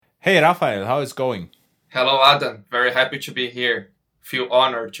Hey, Rafael, how is going? Hello, Adam. Very happy to be here. Feel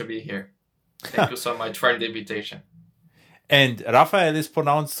honored to be here. Thank you so much for the invitation. And Rafael is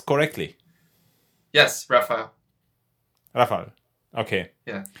pronounced correctly. Yes, Rafael. Rafael. Okay.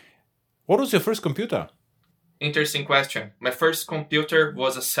 Yeah. What was your first computer? Interesting question. My first computer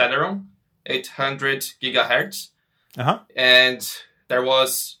was a Celeron, 800 gigahertz, Uh-huh. and there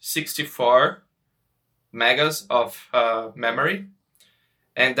was 64 megas of memory,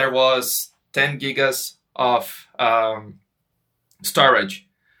 and there was 10 gigas of storage.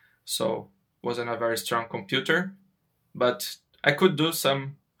 So wasn't a very strong computer, but I could do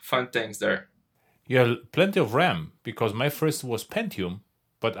some fun things there. You had plenty of RAM, because my first was Pentium,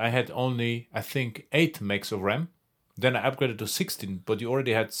 but I had only, I think, 8 megs of RAM. Then I upgraded to 16, but you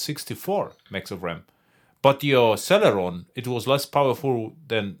already had 64 megs of RAM. But your Celeron, it was less powerful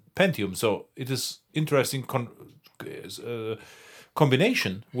than Pentium, so it is interesting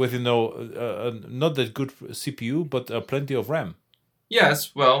combination with, not that good CPU, but plenty of RAM.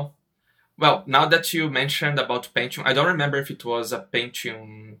 Yes, well, now that you mentioned about Pentium, I don't remember if it was a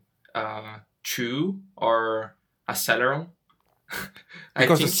Pentium 2 or a Celeron. I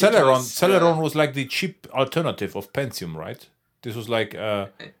Because the think it Celeron, was. Celeron was like the cheap alternative of Pentium, right? This was like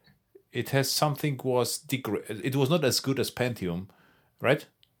it has something it was not as good as Pentium, right?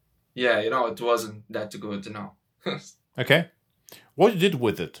 Yeah, it wasn't that good, no. Okay, what you did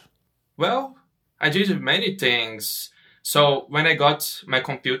with it? Well, I did many things. So when I got my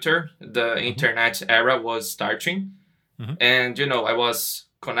computer, the internet era was starting. Mhm. And, I was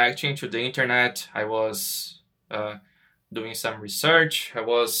connecting to the internet. I was doing some research. I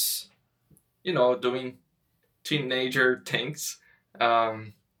was, doing teenager things.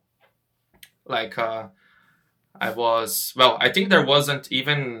 Um, like, I think there wasn't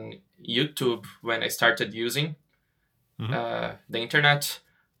even YouTube when I started using the internet.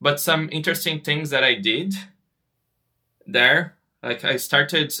 But some interesting things that I did there, like I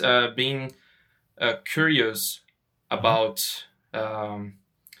started being curious about,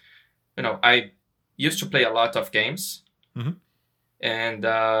 I used to play a lot of games, Mhm. and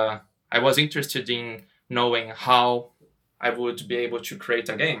I was interested in knowing how I would be able to create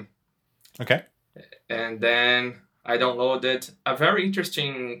a game. Okay, And then I downloaded a very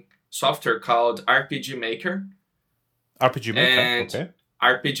interesting software called RPG Maker. RPG Maker. And Okay,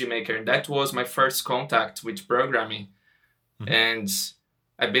 RPG Maker, and that was my first contact with programming. And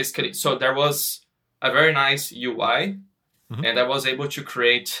so there was a very nice UI, and I was able to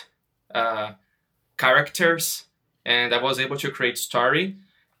create characters, and I was able to create story,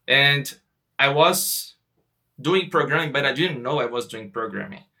 and I was doing programming, but I didn't know I was doing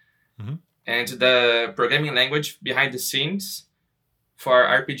programming. And the programming language behind the scenes for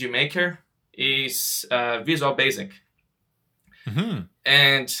RPG Maker is Visual Basic.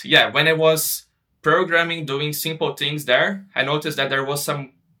 And yeah, when I was programming, doing simple things there, I noticed that there was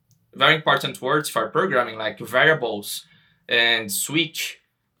some very important words for programming, like variables and switch.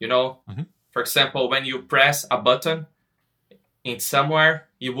 For example, when you press a button in somewhere,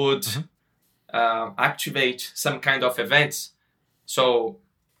 you would activate some kind of events. So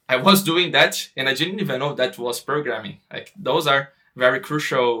I was doing that, and I didn't even know that was programming. Like, those are very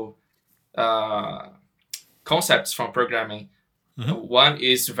crucial concepts from programming. One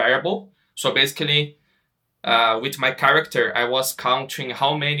is variable. So basically, with my character, I was counting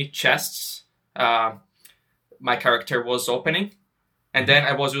how many chests my character was opening. And then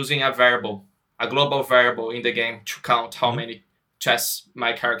I was using a variable, a global variable in the game to count how many chests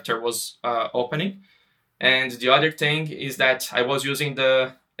my character was opening. And the other thing is that I was using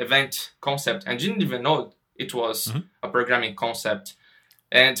the event concept and didn't even know it was a programming concept.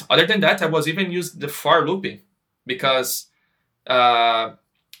 And other than that, I was even using the for looping, because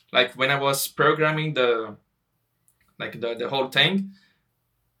like when I was programming the whole thing,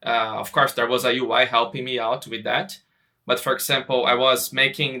 of course there was a UI helping me out with that. But for example, I was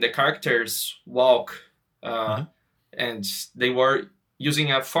making the characters walk, and they were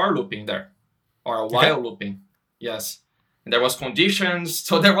using a for looping there, or a while looping. Yes, and there was conditions,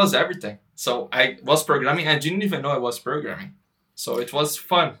 so there was everything. So I was programming. I didn't even know I was programming. So it was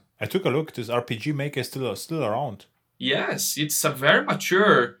fun. I took a look. This RPG Maker is still around. Yes, it's a very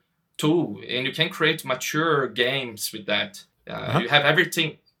mature tool, and you can create mature games with that. You have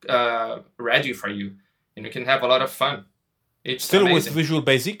everything ready for you, and you can have a lot of fun. It's Still amazing. with Visual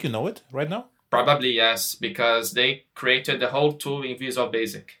Basic, you know it right now? Probably yes, because they created the whole tool in Visual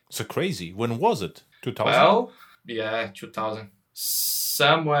Basic. So crazy. When was it? 2000? Well, yeah, 2000.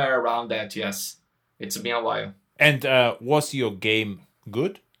 Somewhere around that, yes. It's been a while. And was your game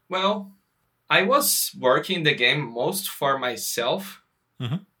good? Well, I was working the game most for myself.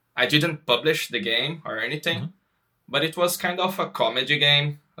 I didn't publish the game or anything, but it was kind of a comedy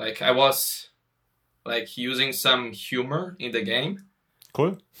game. Like I was like using some humor in the game.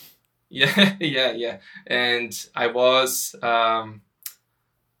 Cool. Yeah, yeah. And I was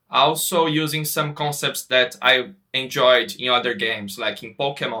also using some concepts that I enjoyed in other games, like in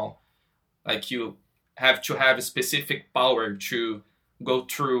Pokemon. Like you have to have a specific power to go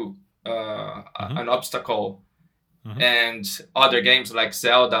through an obstacle. And other games like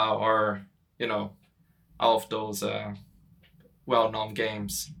Zelda or, all of those well-known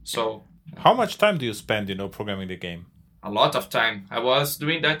games. So how much time do you spend, programming the game? A lot of time. I was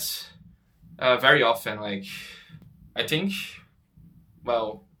doing that very often. Like, I think,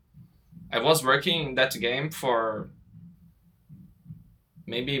 I was working in that game for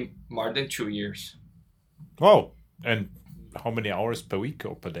maybe more than 2 years. Wow. And how many hours per week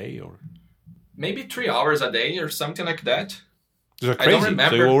or per day? Or maybe 3 hours a day or something like that. These are crazy. I don't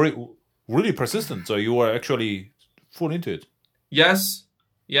remember. So you were really persistent. So you were actually full into it. Yes.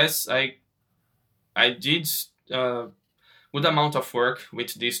 I did good amount of work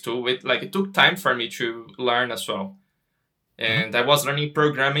with this tool. It took time for me to learn as well. And I was learning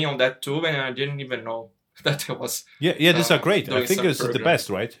programming on that tool, and I didn't even know that I was. Yeah, these are great. I think this is the best,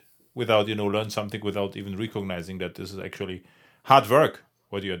 right? Without learn something without even recognizing that this is actually hard work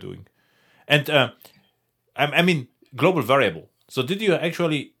what you are doing. And I mean, global variable. So did you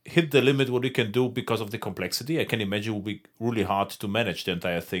actually hit the limit what you can do because of the complexity? I can imagine it would be really hard to manage the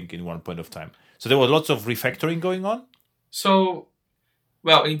entire thing in one point of time. So there was lots of refactoring going on? So,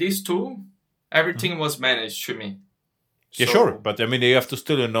 in this tool, everything was managed to me. Yeah, sure. But I mean, you have to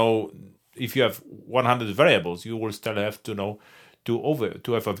still know, if you have 100 variables, you will still have to know to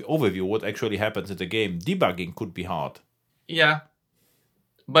have an overview what actually happens in the game. Debugging could be hard. Yeah.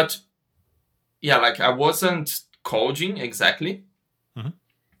 But, I wasn't coding exactly.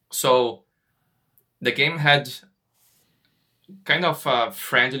 So the game had kind of a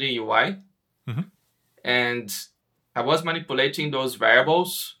friendly UI. And I was manipulating those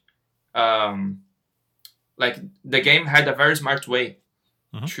variables. The game had a very smart way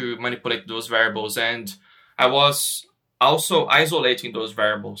to manipulate those variables. And I was also isolating those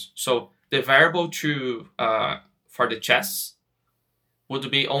variables. So the variable for the chess would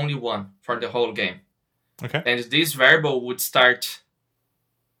be only one for the whole game. Okay. And this variable would start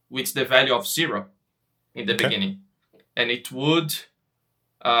with the value of 0 in the beginning. And it would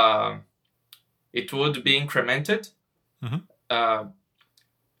be incremented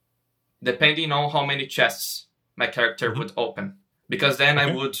depending on how many chests my character would open. Because then I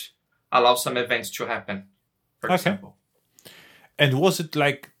would allow some events to happen, for example. And was it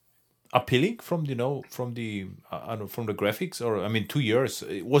appealing from the graphics, or 2 years?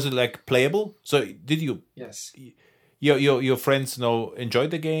 Was it playable? So did you? Yes. Your friends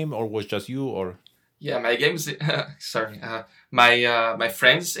enjoyed the game, or was just you? Or yeah, my games. Sorry, my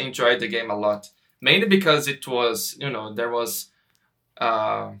friends enjoyed the game a lot, mainly because it was there was.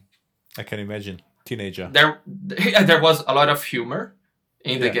 I can imagine teenager. There was a lot of humor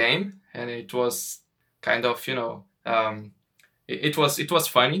in the game, and it was kind of it was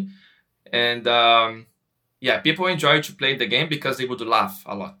funny. And people enjoyed to play the game because they would laugh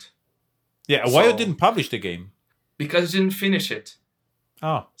a lot. Yeah, why you didn't publish the game? Because I didn't finish it.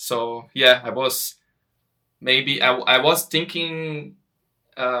 Oh. So I was I was thinking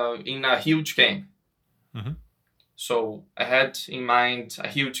in a huge game. So I had in mind a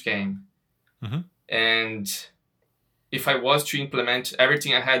huge game. And if I was to implement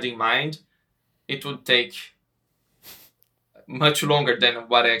everything I had in mind, it would take much longer than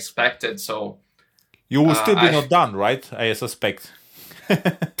what I expected. So you will still be not done, right? I suspect.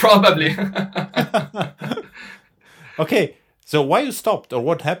 Probably. Okay, so why you stopped, or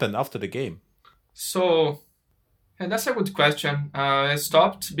what happened after the game? So, and that's a good question. I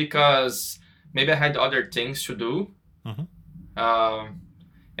stopped because maybe I had other things to do, and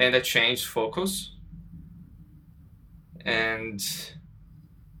I changed focus, and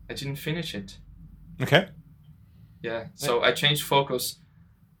I didn't finish it. Okay. Yeah, so I changed focus.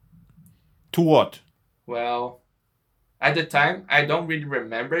 To what? Well, at the time, I don't really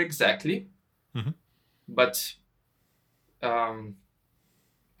remember exactly, but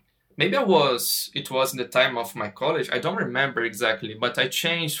maybe it was in the time of my college. I don't remember exactly, but I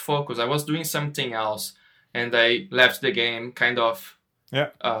changed focus. I was doing something else, and I left the game kind of.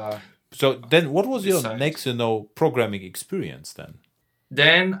 Yeah. So then what was your next, programming experience then?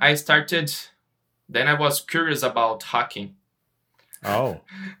 Then I was curious about hacking. Oh.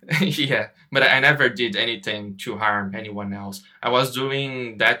 Yeah, but I never did anything to harm anyone else. I was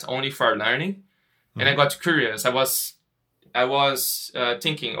doing that only for learning, and I got curious. I was I was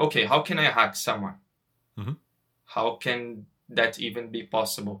thinking, okay, how can I hack someone? Mm-hmm. How can that even be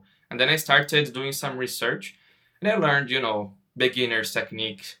possible? And then I started doing some research, and I learned, beginner's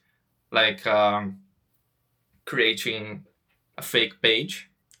technique, like creating a fake page.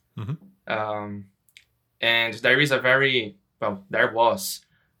 Mm-hmm. And there was a very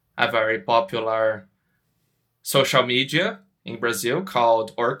popular social media in Brazil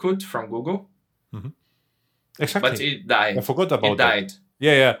called Orkut from Google. Mm-hmm. Exactly. But it died. I forgot about it died.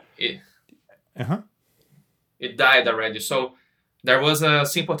 That. Yeah. It died already. So there was a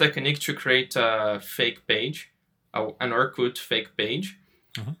simple technique to create a fake page, an Orkut fake page.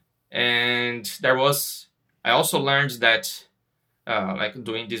 Mm-hmm. And I also learned that, like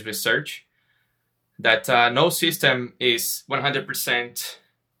doing this research, that no system is 100%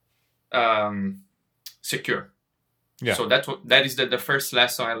 secure. Yeah. So that is the first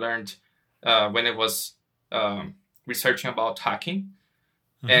lesson I learned when I was researching about hacking.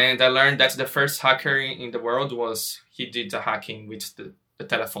 Mm-hmm. And I learned that the first hacker in the world he did the hacking with the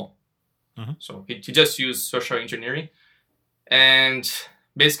telephone. Mm-hmm. So he just used social engineering. And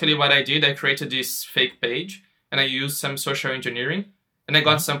basically what I did, I created this fake page and I used some social engineering and I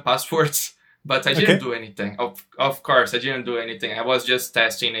got some passwords, but I didn't do anything. Of course, I didn't do anything. I was just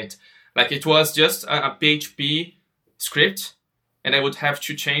testing it. Like it was just a PHP script, and I would have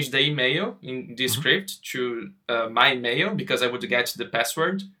to change the email in this script to my mail because I would get the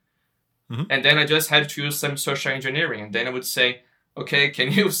password. Mm-hmm. And then I just had to use some social engineering. And then I would say, okay,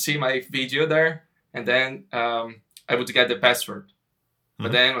 can you see my video there? And then I would get the password. Mm-hmm.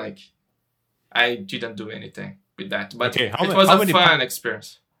 But then I didn't do anything with that. But it was a fun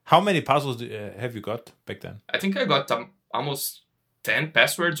experience. How many passwords have you got back then? I think I got almost 10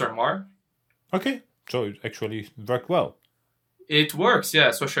 passwords or more. Okay, so it actually worked well. It works,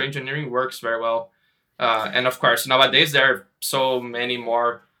 yeah. Social engineering works very well. And of course, nowadays there are so many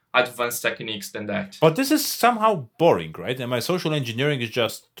more advanced techniques than that. But this is somehow boring, right? And my social engineering is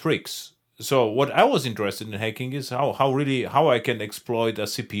just tricks. So what I was interested in hacking is how I can exploit a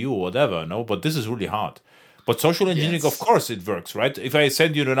CPU or whatever, no? But this is really hard. But social engineering, of course, it works, right? If I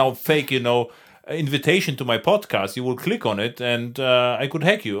send you now fake, invitation to my podcast, you will click on it, and I could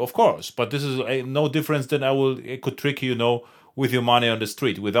hack you, of course. But this is no difference than I could trick you, with your money on the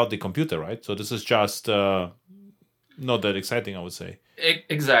street without the computer, right? So this is just not that exciting, I would say.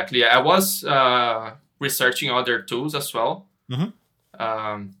 Exactly. I was researching other tools as well. Mm-hmm.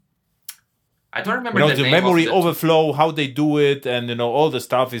 I don't remember the name memory of the overflow, how they do it, and all the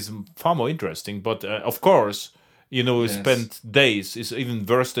stuff is far more interesting. But of course, you spend days is even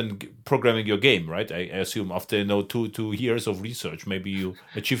worse than programming your game, right? I assume after 2 years of research, maybe you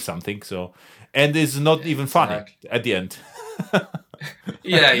achieve something. So, and it's not even funny at the end.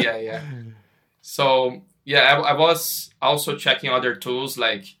 Yeah. So I was also checking other tools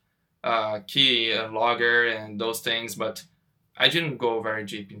like Key and Logger and those things, but I didn't go very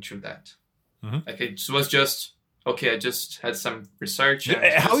deep into that. Mm-hmm. Like it was just okay. I just had some research.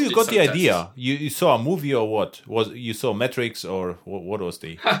 How you got the idea? You saw a movie or what? You saw Matrix or what was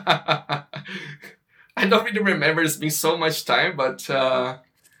the? I don't really remember. It's been so much time, but I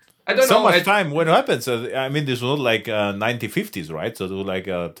don't know. So much time. When it happened? So I mean, this was not like 1950s, right? So it was like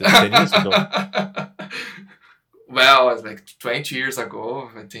 10 years ago. Well, it was like 20 years ago,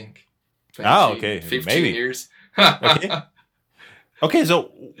 I think. 15 maybe. years. Okay,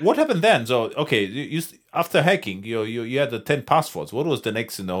 so what happened then? So, okay, you after hacking, you had the 10 passwords. What was the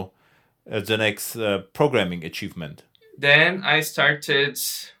next, programming achievement? Then I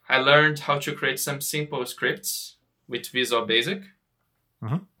learned how to create some simple scripts with Visual Basic.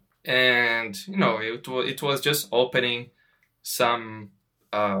 Mm-hmm. And, it was just opening some,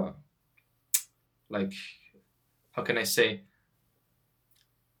 how can I say?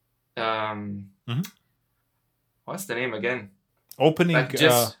 What's the name again? Opening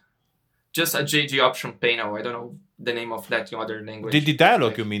just a JD option panel. I don't know the name of that in other language. The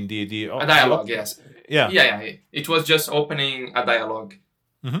dialogue, you mean the a dialogue? Yes. Yeah. It was just opening a dialogue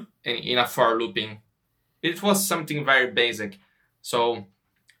in a for looping. It was something very basic. So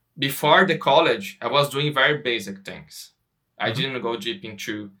before the college, I was doing very basic things. I didn't go deep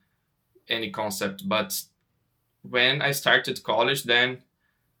into any concept, but when I started college, then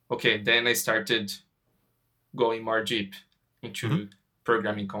I started going more deep into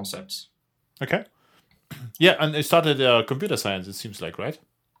programming concepts. Okay. Yeah, and it started computer science, it seems like, right?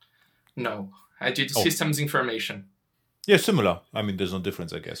 No, I did systems information. Yeah, similar. I mean, there's no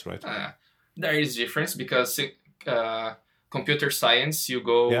difference, I guess, right? There is difference because computer science,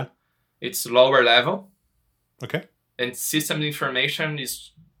 it's lower level. Okay. And systems information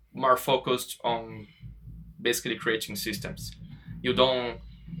is more focused on basically creating systems. You don't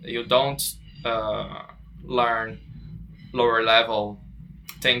learn lower level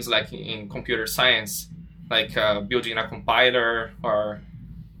things like in computer science, like building a compiler or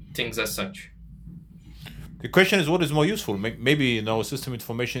things as such. The question is, what is more useful? Maybe system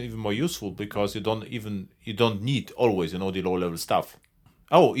information even more useful because you don't need always the low level stuff.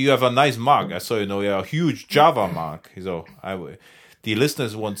 Oh, you have a nice mark. I saw a huge Java mark. So the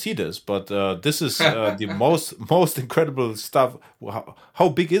listeners won't see this, but this is the most incredible stuff. How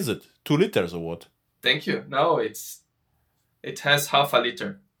big is it? 2 liters or what? Thank you. No, it has half a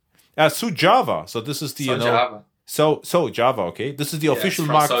liter. So Java. So this is the Java. So Java. Okay, this is the official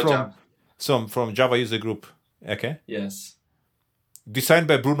mark from Java user group. Okay. Yes. Designed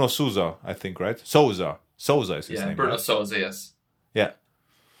by Bruno Souza, I think, right? Souza is his name. Bruno right? Souza. Yes. Yeah.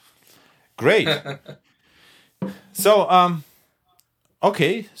 Great. So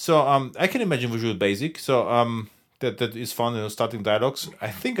okay. So I can imagine Visual Basic. So that is fun. Starting dialogues. I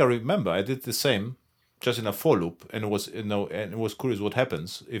think I remember I did the same, just in a for loop, and it was and it was curious what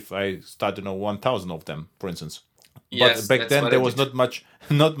happens if I start 1,000 of them, for instance. Yes, but back then there was not much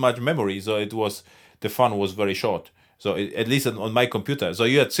memory, so the fun was very short. So at least on my computer. So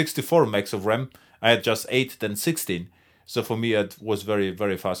you had 64 megs of RAM. I had just 8, then 16. So for me it was very,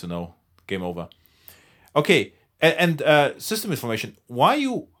 very fast. Game over. Okay, and system information. Why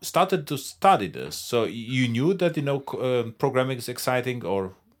you started to study this? So you knew that programming is exciting,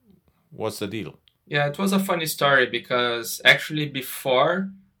 or what's the deal? Yeah, it was a funny story because actually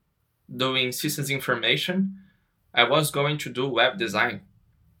before doing systems information, I was going to do web design.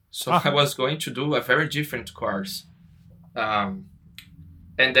 So I was going to do a very different course. And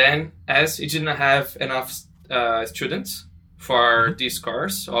then as it didn't have enough students for this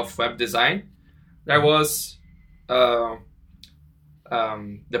course of web design, there was the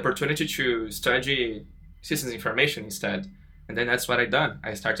opportunity to study systems information instead. And then that's what I done.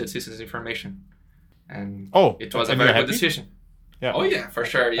 I started systems information. And it was a very good decision. Yeah. Oh yeah, for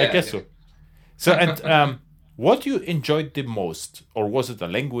sure. Yeah, I guess so. So and what you enjoyed the most, or was it a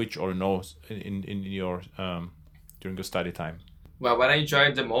language, or in your during your study time? Well, what I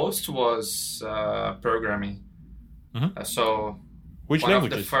enjoyed the most was programming. So which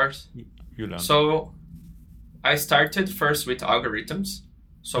languages of the first you learned? So I started first with algorithms.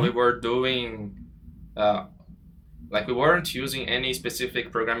 So we were doing we weren't using any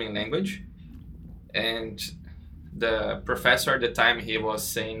specific programming language. And the professor at the time, he was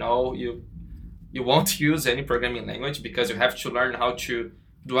saying, no, you won't use any programming language because you have to learn how to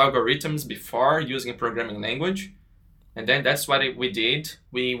do algorithms before using a programming language. And then that's what we did.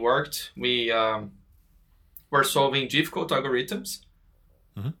 We worked, we were solving difficult algorithms.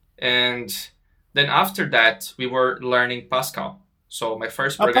 And then after that, we were learning Pascal. So my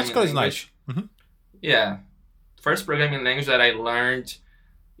first programming Pascal language. Is nice. Yeah. First programming language that I learned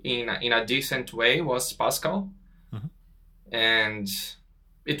in a decent way was Pascal. And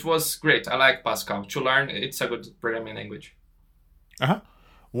it was great. I like Pascal. To learn, it's a good programming language.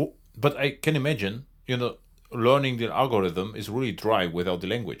 Well, but I can imagine, learning the algorithm is really dry without the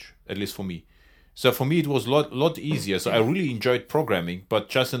language, at least for me. So for me, it was a lot easier. So I really enjoyed programming, but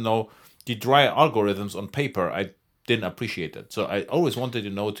just the dry algorithms on paper, I didn't appreciate it. So I always wanted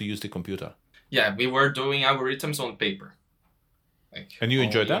to use the computer. Yeah, we were doing algorithms on paper. And you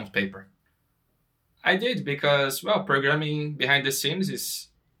enjoyed that? On paper. I did because, programming behind the scenes is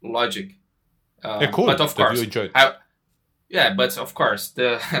logic. Cool. But of course, you enjoyed. but of course,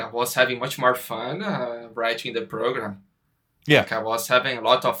 I was having much more fun writing the program. Yeah, I was having a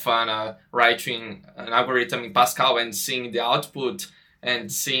lot of fun writing an algorithm in Pascal and seeing the output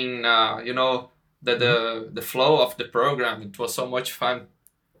and seeing, the flow of the program. It was so much fun.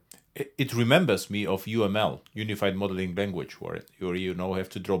 It remembers me of UML, Unified Modeling Language, where you have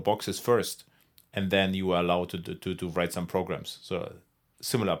to draw boxes first, and then you are allowed to write some programs. So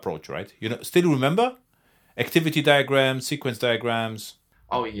similar approach, right? Still remember activity diagrams, sequence diagrams.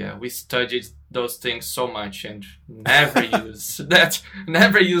 Oh yeah, we studied those things so much and never used that.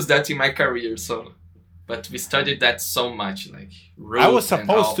 Never used that in my career. So, but we studied that so much, like I was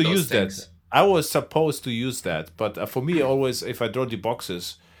supposed to use that. I was supposed to use that, but for me, always if I draw the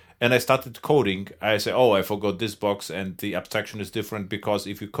boxes. And I started coding, I say, I forgot this box, and the abstraction is different because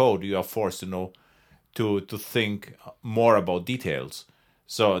if you code, you are forced to think more about details.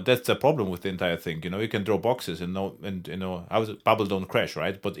 So that's the problem with the entire thing. You can draw boxes and bubble don't crash,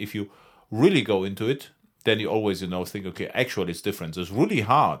 right? But if you really go into it, then you always think, okay, actually it's different. So it's really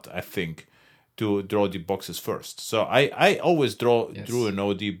hard, I think, to draw the boxes first. So I always drew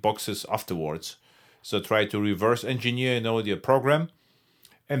the boxes afterwards. So try to reverse engineer the program.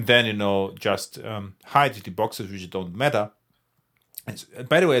 and then just hide the boxes which don't matter. And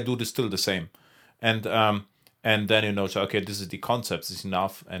by the way, I do this still the same, and then so okay, this is the concepts is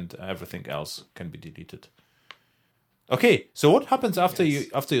enough, and everything else can be deleted. Okay, so what happens after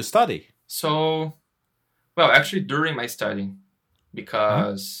you study? So, well, actually during my study,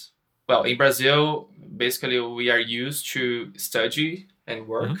 because well, in Brazil, basically we are used to study and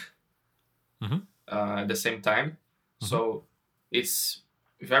work at the same time. So it's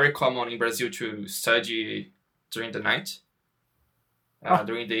very common in Brazil to study during the night,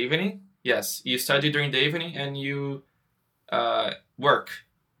 during the evening. Yes, you study during the evening and you work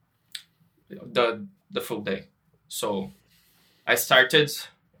the full day. So I started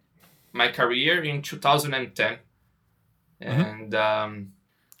my career in 2010, and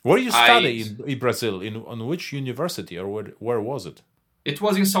where you study in Brazil? On which university, or where was it? It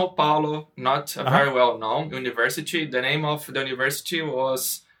was in São Paulo, not a very well-known university. The name of the university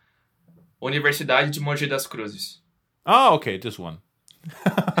was Universidade de Mogi das Cruzes. Oh, okay, this one.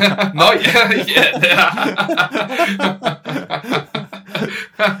 No, yeah.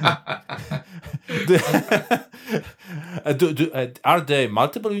 Are there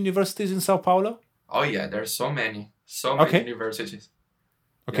multiple universities in São Paulo? Oh yeah, there's so many universities.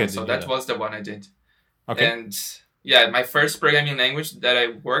 Okay, Yeah, so that was the one I did. Okay. And yeah, my first programming language that I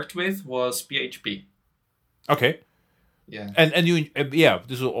worked with was PHP. Okay. Yeah. And you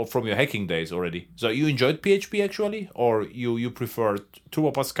this is all from your hacking days already. So you enjoyed PHP actually, or you preferred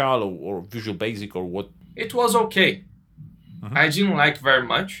Turbo Pascal or Visual Basic or what? It was okay. I didn't like very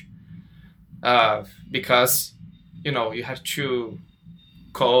much because you had to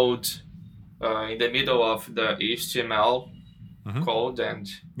code in the middle of the HTML code, and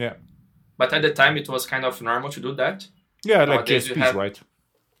but at the time it was kind of normal to do that. Yeah, like JSPs, right?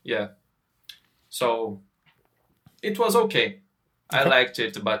 Yeah. So it was okay. I liked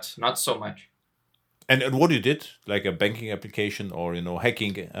it, but not so much. And what you did, like a banking application or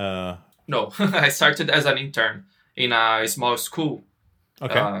hacking? No, I started as an intern in a small school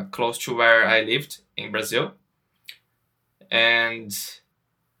close to where I lived in Brazil, and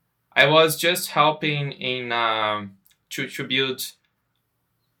I was just helping in to build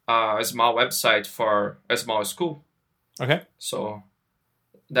a small website for a small school. Okay. So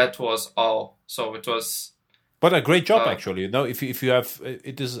that was all. So it was. But a great job, actually. If you have,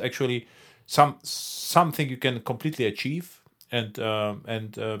 it is actually something you can completely achieve, and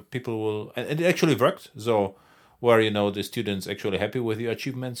people will, and it actually worked. So where the students actually happy with your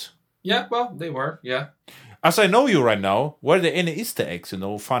achievements. Yeah, well, they were. Yeah. As I know you right now, were there any Easter eggs?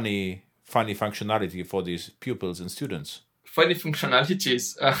 funny functionality for these pupils and students. Funny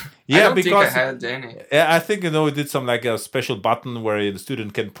functionalities. Yeah, I don't because think I had any. I think it did some like a special button where the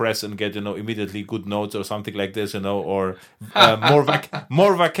student can press and get immediately good notes or something like this, or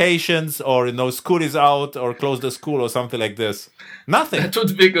more vacations, or school is out or close the school or something like this. Nothing. That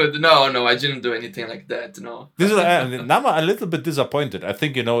would be good. No, I didn't do anything like that. No. This is now I'm a little bit disappointed. I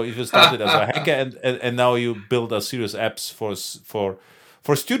think if you started as a hacker and now you build a serious apps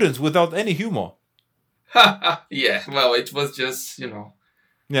for students without any humor. Yeah, well, it was just,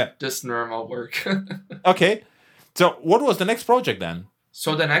 just normal work. Okay. So what was the next project then?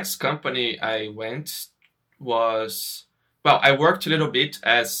 So the next company I went was, well, I worked a little bit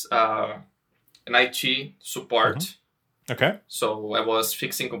as an IT support. Okay. So I was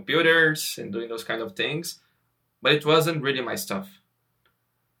fixing computers and doing those kind of things, but it wasn't really my stuff.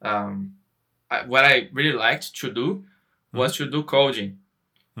 What I really liked to do was to do coding.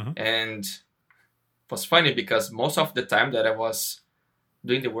 And was funny because most of the time that I was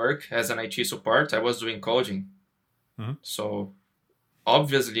doing the work as an IT support, I was doing coding. So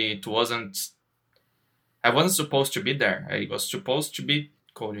obviously I wasn't supposed to be there. I was supposed to be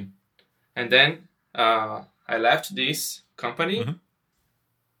coding. And then I left this company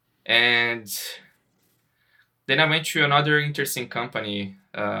and then I went to another interesting company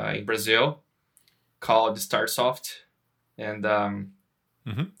in Brazil called Starsoft. And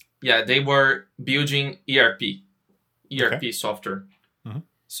yeah, they were building ERP software.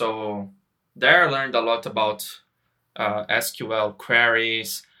 So there I learned a lot about SQL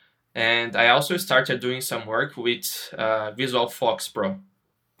queries, and I also started doing some work with VisualFox Pro.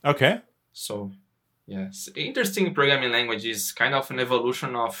 Okay. So yes, interesting programming language, is kind of an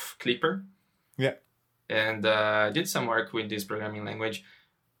evolution of Clipper. Yeah. And I did some work with this programming language.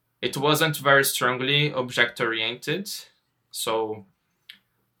 It wasn't very strongly object-oriented, so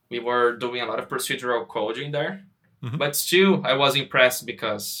we were doing a lot of procedural coding there, but still I was impressed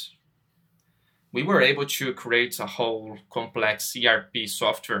because we were able to create a whole complex ERP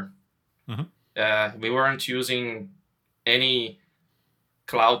software. We weren't using any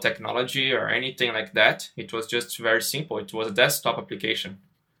cloud technology or anything like that. It was just very simple. It was a desktop application.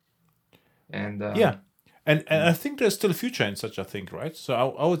 And yeah. And I think there's still a future in such a thing, right? So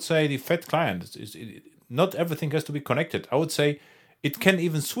I would say the Fed client not everything has to be connected. I would say it can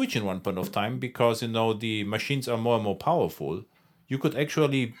even switch in one point of time because the machines are more and more powerful. You could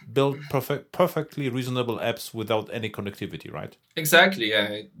actually build perfectly reasonable apps without any connectivity, right? Exactly.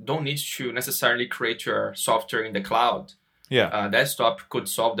 Yeah. Don't need to necessarily create your software in the cloud. Yeah. Desktop could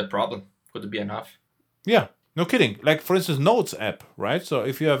solve the problem. Could be enough. Yeah. No kidding. Like for instance, Notes app, right? So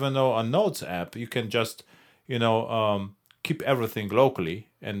if you have a Notes app, you can just keep everything locally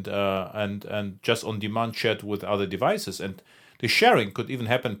and just on demand chat with other devices, and the sharing could even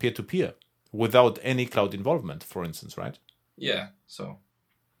happen peer to peer without any cloud involvement, for instance, right? Yeah. So.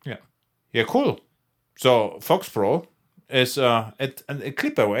 Yeah. Cool. So Fox Pro is at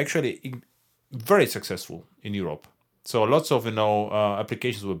Clipper were actually very successful in Europe. So lots of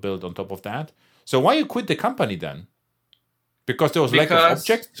applications were built on top of that. So why you quit the company then? Because there was lack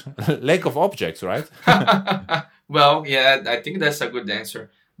of objects, right? Well, yeah, I think that's a good answer.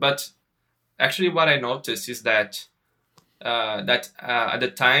 But actually, what I noticed is that at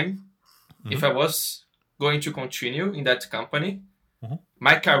the time, if I was going to continue in that company,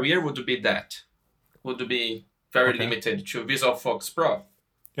 my career would be very limited to Visual Fox Pro.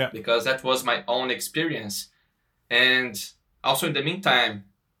 Yeah. Because that was my own experience. And also in the meantime,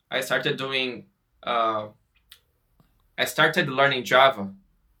 I started learning Java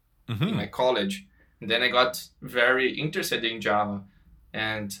in my college. And then I got very interested in Java.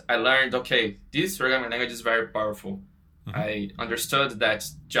 And I learned, okay, this programming language is very powerful. I understood that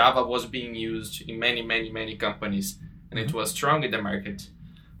Java was being used in many, many, many companies. And it was strong in the market.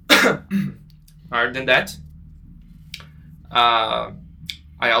 Other than that, I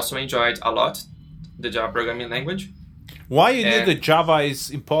also enjoyed a lot the Java programming language. Why you knew that Java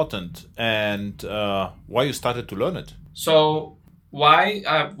is important and why you started to learn it? So why?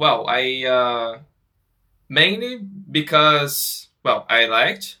 I mainly because I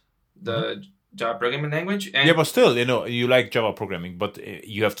liked the Java programming language. And yeah, but still, you like Java programming, but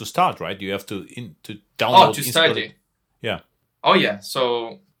you have to start, right? You have to download. Oh, to study. Yeah. Oh yeah.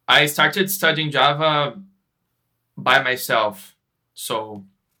 So I started studying Java by myself. So.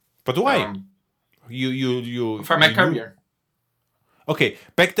 But why? You for my career. Okay,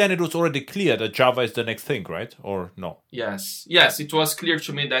 back then it was already clear that Java is the next thing, right? Or no? Yes, it was clear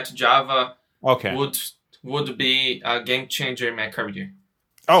to me that Java would be a game changer in my career.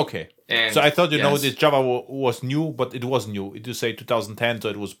 Okay, and so I thought this Java was new, but it was new. You say 2010, so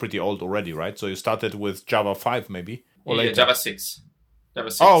it was pretty old already, right? So you started with Java 5 maybe? Or later? Java 6.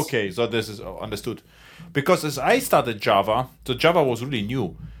 Oh, okay, so this is understood. Because as I started Java, so Java was really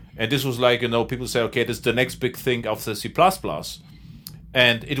new. And this was like, people say, okay, this is the next big thing after C++.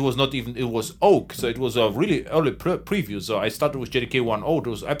 And it was not even, it was Oak. So it was a really early preview. So I started with JDK 1.0. It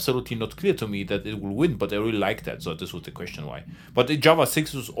was absolutely not clear to me that it will win, but I really liked that. So this was the question why. But in Java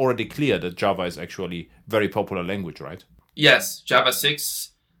 6 was already clear that Java is actually very popular language, right? Yes, Java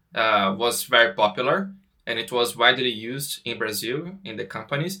 6 was very popular and it was widely used in Brazil in the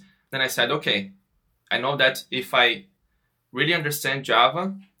companies. Then I said, okay, I know that if I really understand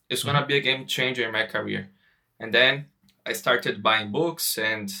Java, it's going to be a game changer in my career. And then I started buying books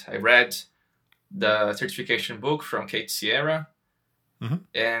and I read the certification book from Kate Sierra.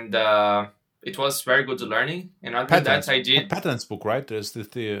 And it was very good learning. And after that, I did... Patents book, right? There's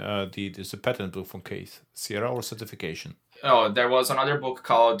there's a patent book from Kate Sierra or certification? Oh, there was another book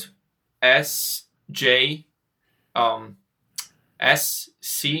called SCJP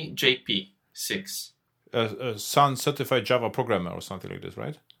 6. Sun Certified Java Programmer or something like this,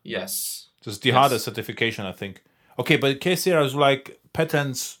 right? Yes. This is the hardest certification, I think. Okay, but Kate Sierra is like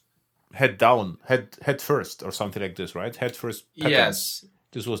patents head down, head first or something like this, right? Head first patents. Yes.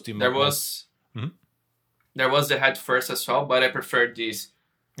 This was the... There was the head first as well, but I preferred this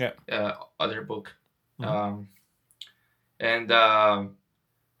other book. And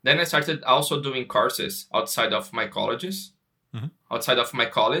then I started also doing courses outside of my colleges, outside of my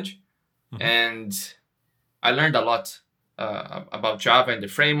college. And I learned a lot about Java and the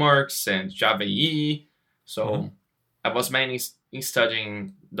frameworks and Java EE. So I was mainly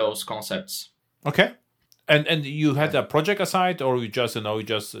studying those concepts. Okay. And you had a project aside, or it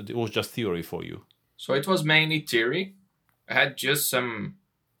was just theory for you? So it was mainly theory. I had just some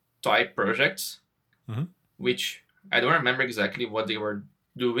toy projects, which I don't remember exactly what they were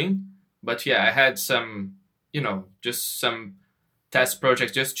doing. But yeah, I had some, just some test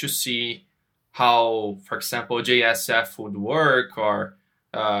projects just to see how, for example, JSF would work or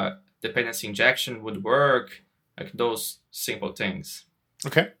dependency injection would work, like those simple things.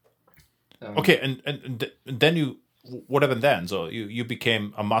 Okay. Okay, and then what happened then? So you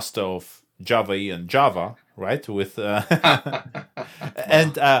became a master of Java E and Java, right? With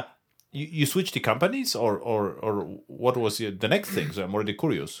and you switched the companies, or what was the next thing? So I'm already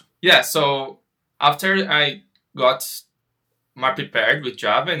curious. Yeah, so after I got more prepared with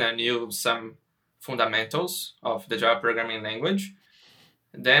Java and I knew some fundamentals of the Java programming language,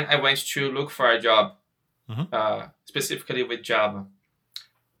 then I went to look for a job, specifically with Java.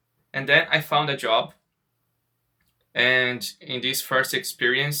 And then I found a job. And in this first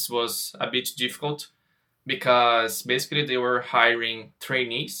experience was a bit difficult because basically they were hiring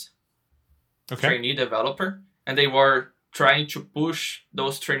trainees, trainee developer, and they were trying to push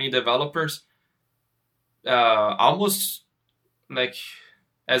those trainee developers almost like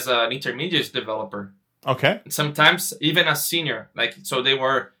as an intermediate developer. Okay. Sometimes even a senior. Like so they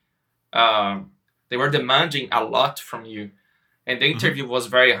were demanding a lot from you. And the interview was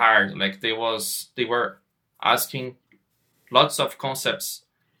very hard. Like they were asking lots of concepts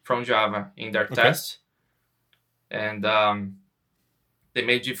from Java in their test. And they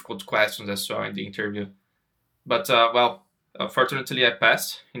made difficult questions as well in the interview. But fortunately I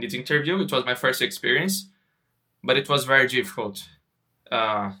passed in this interview. It was my first experience, but it was very difficult.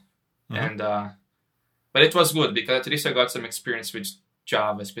 But it was good because at least I got some experience with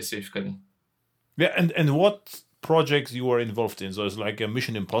Java specifically. Yeah, and what projects you were involved in? So it's like a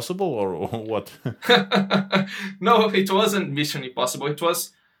Mission Impossible or what? No, it wasn't Mission Impossible. It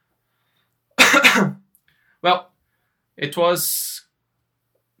was it was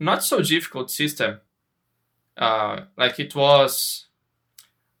not so difficult system. Like it was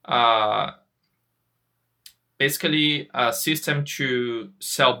basically a system to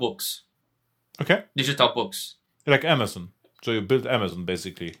sell books. Okay. Digital books. Like Amazon. So you built Amazon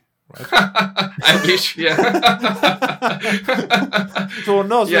basically, right? I wish, yeah. So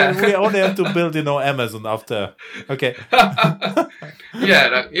we only have to build, Amazon after. Okay.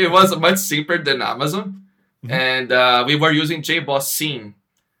 Yeah, it was much simpler than Amazon. And we were using JBoss Scene.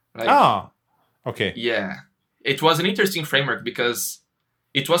 Okay. Yeah. It was an interesting framework because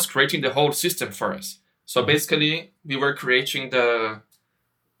it was creating the whole system for us. So basically, we were creating the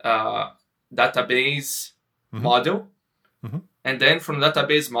database model. And then from the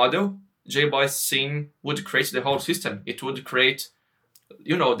database model, JBoss Scene would create the whole system. It would create,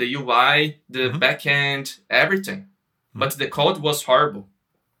 the UI, the backend, everything. But the code was horrible,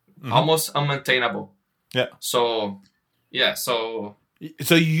 almost unmaintainable. Yeah. So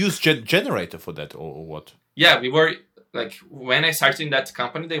you use Generator for that or what? Yeah, we were like when I started in that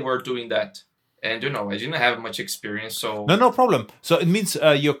company, they were doing that. And I didn't have much experience, so no problem. So it means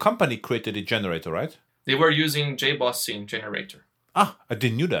your company created a generator, right? They were using JBoss Scene generator. I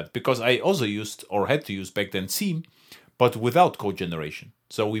didn't know that because I also used or had to use back then Seam, but without code generation.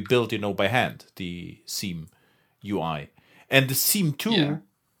 So we built, by hand the Seam UI, and the Seam 2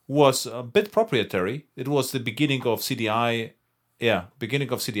 was a bit proprietary. It was the beginning of CDI. Yeah,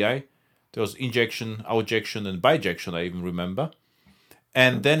 beginning of CDI. There was injection, outjection, and bijection. I even remember.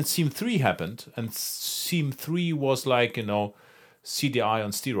 And then Seam 3 happened, and Seam 3 was like, CDI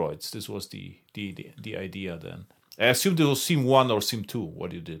on steroids. This was the idea then. I assumed it was Seam 1 or Seam 2,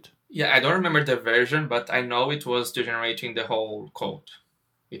 what you did. Yeah, I don't remember the version, but I know it was generating the whole code.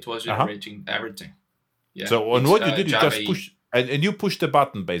 It was generating everything. Yeah. So on what you did, you just push, and you push the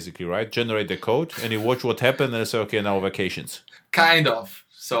button basically, right? Generate the code, and you watch what happened, and say, okay, now vacations. Kind of.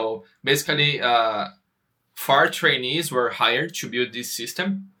 So basically, 4 trainees were hired to build this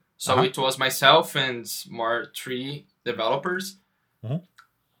system. So it was myself and more 3 developers.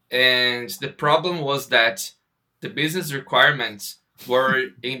 And the problem was that the business requirements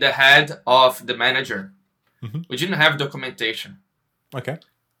were in the head of the manager. We didn't have documentation. Okay.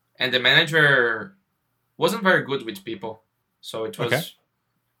 And the manager wasn't very good with people. So it was,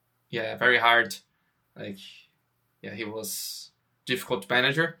 very hard. He was difficult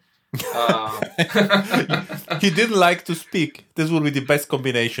manager. He didn't like to speak. This would be the best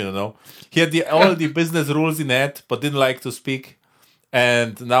combination, He had all the business rules in head, but didn't like to speak.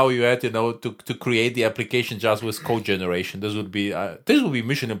 And now you had, to create the application just with code generation. This would be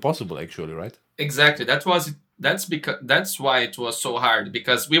Mission Impossible, actually, right? Exactly. That's why it was so hard,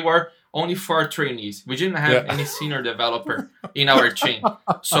 because we were only 4 trainees. We didn't have any senior developer in our team.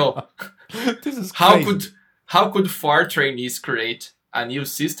 So this is how could 4 trainees create a new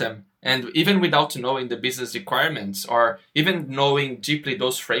system, and even without knowing the business requirements or even knowing deeply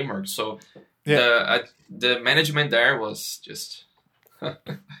those frameworks? So the management there was just.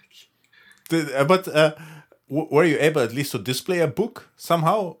 But were you able at least to display a book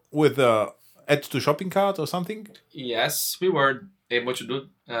somehow with add to shopping cart or something? Yes, we were able to do.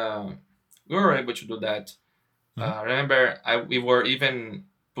 We were able to do that. Remember, we were even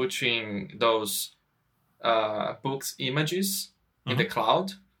putting those books images in the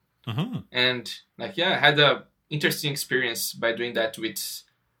cloud, and like I had a interesting experience by doing that with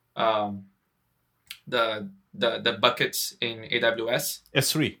the buckets in AWS.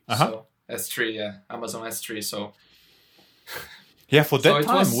 S3. So S3, yeah, Amazon S3. So yeah, for that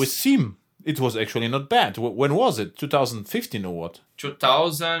time with Seam, it was actually not bad. When was it? 2015 or what?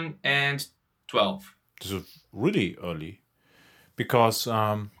 2012. This was really early, because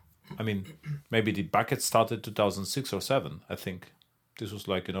maybe the bucket started 2006 or 7. I think this was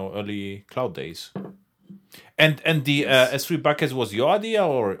like early cloud days. And the S3 buckets was your idea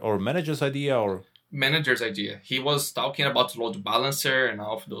or manager's idea or? Manager's idea. He was talking about load balancer and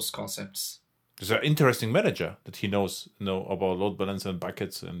all of those concepts. There's an interesting manager that he knows about load balancer and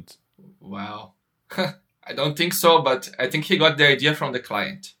buckets and. Wow. I don't think so, but I think he got the idea from the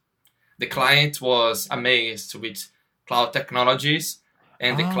client. The client was amazed with cloud technologies,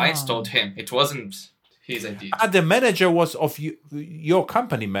 and the client told him it wasn't his idea. The manager was of your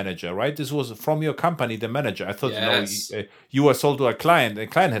company manager, right? This was from your company, the manager. I thought you were sold to a client. The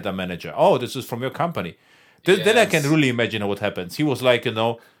client had a manager. Oh, this is from your company. Then I can really imagine what happens. He was like,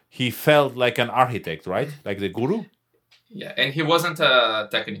 he felt like an architect, right? Like the guru. Yeah, and he wasn't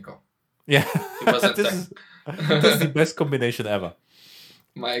technical. Yeah, he wasn't. This is the best combination ever.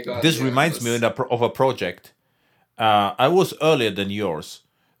 My God. This reminds me of a project. I was earlier than yours.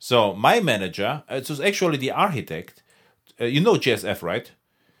 So my manager, it was actually the architect. You know JSF, right?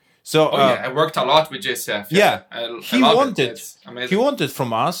 So I worked a lot with JSF. Yeah, he wanted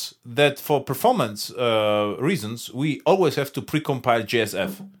from us that for performance reasons we always have to precompile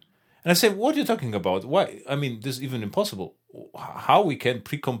JSF. And I said, "What are you talking about? Why? I mean, this is even impossible. How we can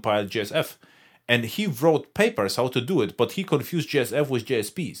precompile JSF?" And he wrote papers how to do it, but he confused JSF with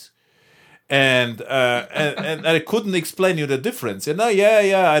JSPs. And I couldn't explain you the difference. And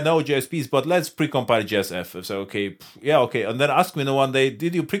I know JSPs, but let's precompile JSF. So okay. And then asked me one day,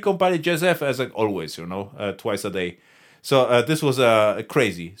 did you precompile JSF? I was like, always, twice a day. So this was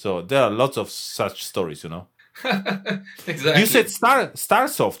crazy. So there are lots of such stories, Exactly. You said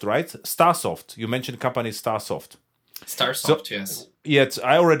Starsoft, right? Starsoft. You mentioned company Starsoft. Starsoft, yes. Yes,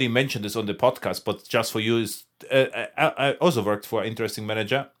 I already mentioned this on the podcast, but just for you, I also worked for an interesting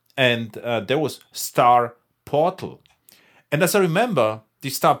manager. And there was Star Portal. And as I remember, the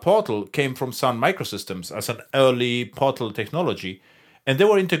Star Portal came from Sun Microsystems as an early portal technology. And there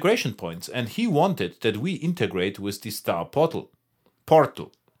were integration points. And he wanted that we integrate with the Star Portal.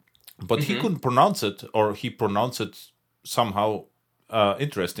 But he couldn't pronounce it, or he pronounced it somehow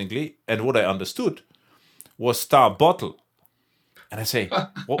interestingly. And what I understood was Star Bottle. And I say,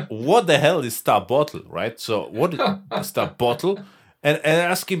 what the hell is Star Bottle, right? So what is Star Bottle? And I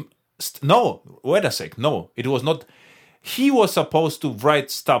asked him, no, wait a sec, no, it was not. He was supposed to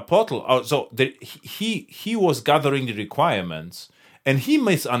write Star Portal. He was gathering the requirements, and he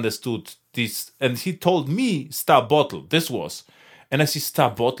misunderstood this, and he told me Star Bottle, this was. And I said,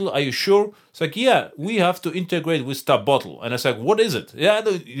 Star Bottle, are you sure? It's like, yeah, we have to integrate with Star Bottle. And I said, what is it? Yeah,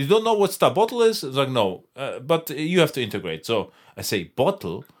 you don't know what Star Bottle is? It's like, no, but you have to integrate. So I say,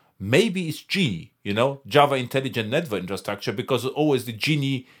 Bottle? Maybe it's Genie, Java Intelligent Network Infrastructure, because always the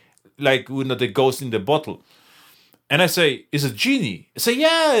Genie, like, the ghost in the bottle. And I say, is it Genie? I say,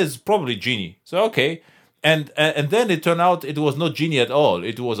 yeah, it's probably Genie. So, okay. And then it turned out it was not Genie at all.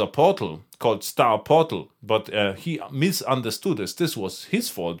 It was a portal called Star Portal. But he misunderstood us. This was his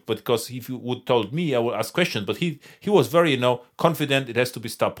fault. But because if you would told me, I would ask questions. But he was very, confident it has to be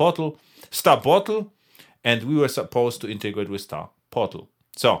Star Portal. And we were supposed to integrate with Star Portal.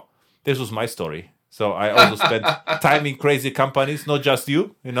 So this was my story. So I also spent time in crazy companies, not just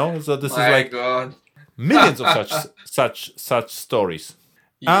you, So this is like millions of such stories.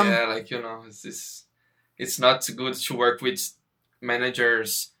 Yeah, it's not good to work with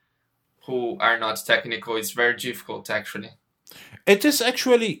managers who are not technical. It's very difficult, actually. It is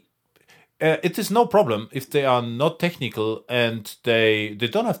actually. It is no problem if they are not technical, and they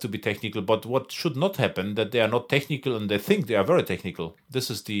don't have to be technical. But what should not happen that they are not technical and they think they are very technical. This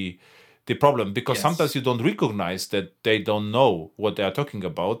is the problem, because sometimes you don't recognize that they don't know what they are talking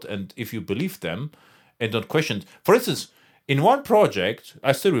about, and if you believe them and don't question. For instance, in one project,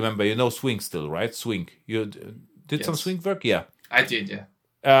 I still remember, Swing still, right? Swing. You did some Swing work? Yeah. I did,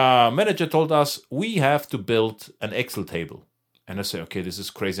 yeah. Manager told us we have to build an Excel table. And I say, okay, this is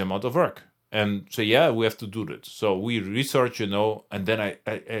crazy amount of work. And so, yeah, we have to do that. So we research, and then I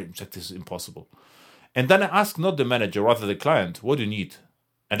said, this is impossible. And then I asked not the manager, rather the client, what do you need?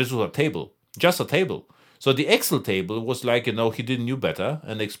 And this was a table, just a table. So the Excel table was like, he didn't knew better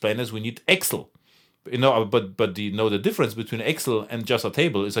and explained us we need Excel. But the difference between Excel and just a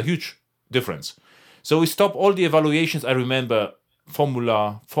table is a huge difference. So we stopped all the evaluations. I remember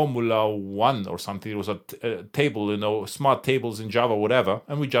Formula One or something. It was a table, smart tables in Java, whatever.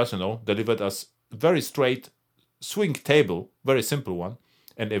 And we just, delivered us very straight swing table, very simple one.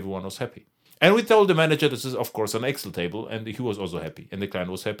 And everyone was happy. And we told the manager this is, of course, an Excel table. And he was also happy. And the client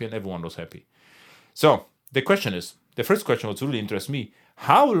was happy and everyone was happy. So the first question was really interests me.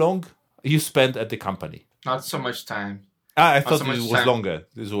 How long you spent at the company? Not so much time. I thought this was longer.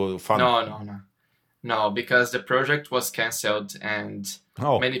 This was fun. No, because the project was cancelled and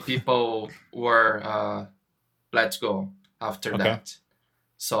many people were let go after that.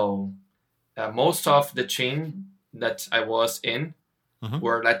 So most of the team that I was in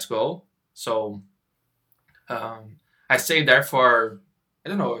were let go. So I stayed there for, I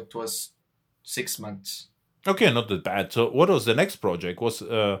don't know, it was 6 months. Okay, not that bad. So what was the next project? Was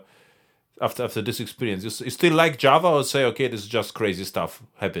after this experience, you still like Java, or say, okay, this is just crazy stuff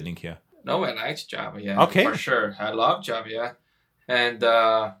happening here? No, I liked Java, for sure. I love Java, yeah. And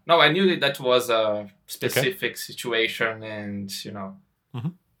I knew that was a specific situation, and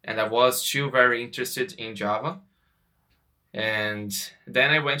and I was still very interested in Java. And then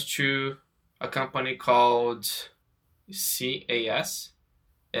I went to a company called CAS,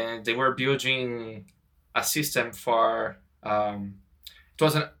 and they were building a system for it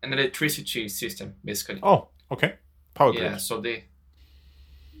was an electricity system, basically. Oh, okay. Power grid. Yeah, so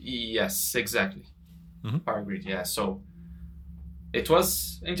yes, exactly. Power grid, yeah. So it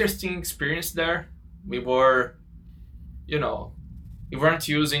was interesting experience there. We were, we weren't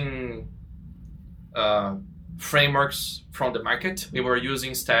using frameworks from the market. We were using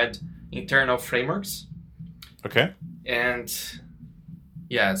instead internal frameworks. Okay. And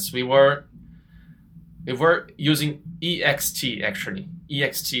yes, we were using EXT actually.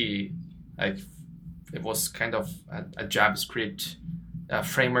 EXT, like, it was kind of a JavaScript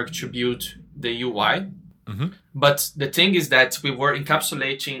framework to build the UI. But the thing is that we were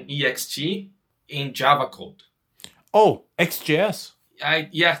encapsulating EXT in Java code. Oh, XJS. I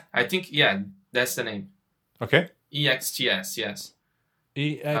think that's the name. Okay. EXTS, yes.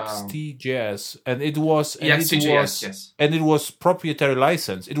 EXTJS, and it was EXTJS, yes. And it was proprietary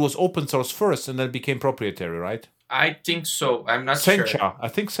license. It was open source first, and then became proprietary, right? I think so. I'm not sure. Sencha. I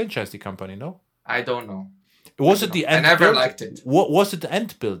think Sencha is the company, no? I don't know. Was it the Ant build? I never build? liked it. Was it the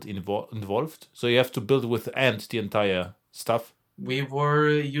Ant build involved? So you have to build with Ant the entire stuff? We were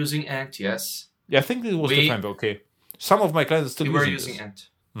using Ant, yes. Yeah, I think it was the framework. Okay. Some of my clients are still using Ant.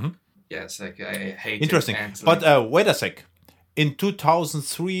 Yes, like I hate Interesting. Ant. But wait a sec. In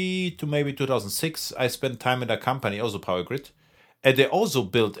 2003 to maybe 2006, I spent time in a company, also Power Grid, and they also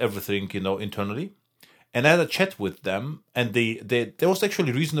built everything, internally. And I had a chat with them, and there was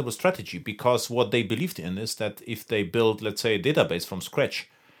actually a reasonable strategy, because what they believed in is that if they build, let's say, a database from scratch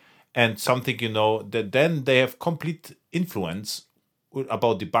and something, that then they have complete influence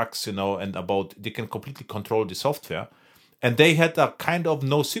about the bugs, and about they can completely control the software. And they had a kind of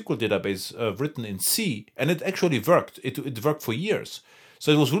NoSQL database written in C, and it actually worked. It worked for years.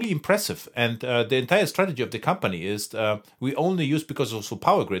 So it was really impressive. And the entire strategy of the company is we only use, because of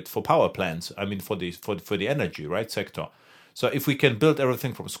Power Grid, for power plants. I mean, for the energy, right, sector. So if we can build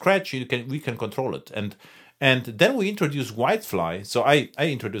everything from scratch, we can control it. And then we introduced Whitefly. So I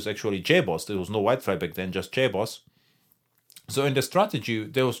introduced actually JBoss. There was no Whitefly back then, just JBoss. So in the strategy,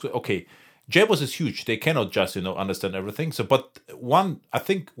 there was, okay, JBoss is huge. They cannot just, understand everything. So, but I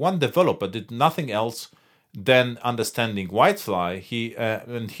think one developer did nothing else than understanding Whitefly.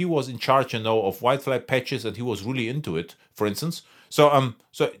 He was in charge, of Whitefly patches, and he was really into it, for instance. So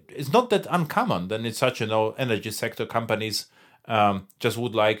it's not that uncommon. Then it's such, energy sector companies just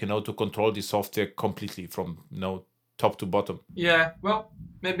would like, to control the software completely from, top to bottom. Yeah, well,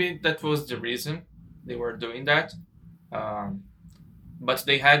 maybe that was the reason they were doing that. But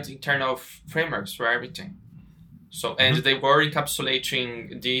they had internal frameworks for everything. So, and they were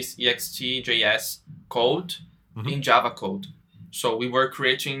encapsulating this EXTJS code in Java code. So we were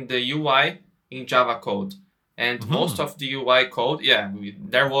creating the UI in Java code. And most of the UI code,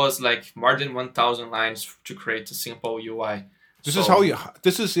 there was like more than 1,000 lines to create a simple UI.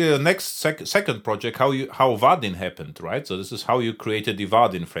 This is your next second project, how Vaadin happened, right? So this is how you created the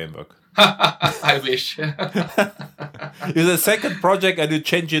Vaadin framework. I wish. It's a second project, and you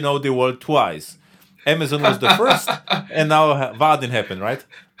change, the world twice. Amazon was the first, and now Vaadin happened, right?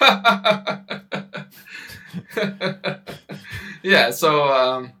 Yeah.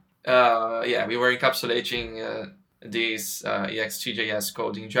 So we were encapsulating this EXTJS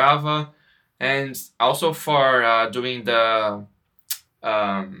code in Java, And also for doing the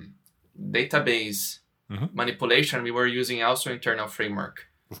database manipulation, we were using also internal framework,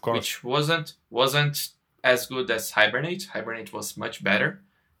 Of course. which wasn't as good as Hibernate. Hibernate was much better,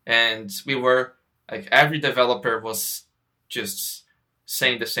 and we were like every developer was just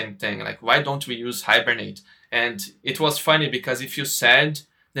saying the same thing, like why don't we use Hibernate? And it was funny because if you said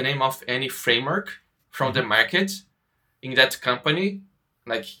the name of any framework from the market in that company,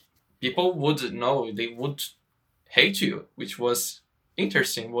 like people would know, they would hate you, which was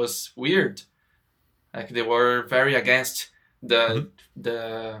interesting, was weird. Like they were very against the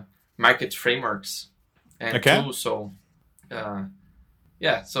market frameworks and tools. So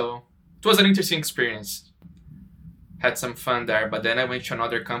so it was an interesting experience. Had some fun there, but then I went to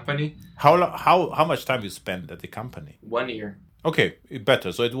another company. How much time you spent at the company? 1 year. Okay,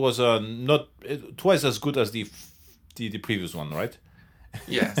 better. So it was not twice as good as the previous one, right?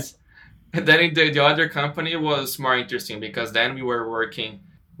 Yes. And then the other company was more interesting because then we were working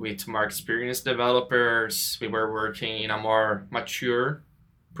with more experienced developers. We were working in a more mature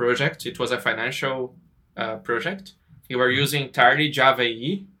project. It was a financial project. We were using entirely Java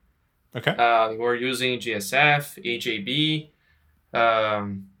EE. Okay. We were using GSF, AJB,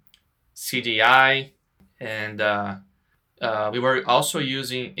 CDI, and we were also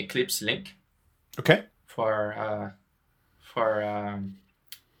using Eclipse Link. Okay. For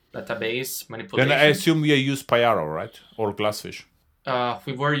database manipulation. Then I assume you use Payaro, right? Or Glassfish?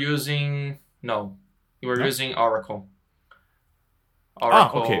 We were using using Oracle.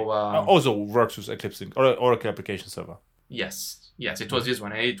 Okay. Also works with Eclipse Link or Oracle Application Server. Yes, it was this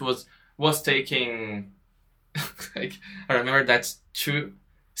one. And it was taking like I remember that to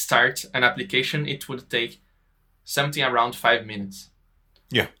start an application it would take something around 5 minutes.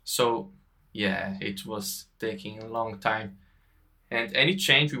 Yeah. So yeah, it was taking a long time. And any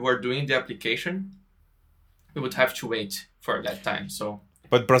change we were doing in the application, we would have to wait for that time. So,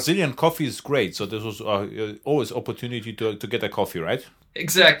 but Brazilian coffee is great. So this was always opportunity to get a coffee, right?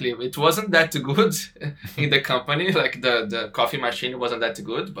 Exactly. It wasn't that good in the company. Like the coffee machine wasn't that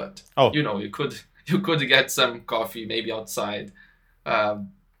good, but you could get some coffee maybe outside.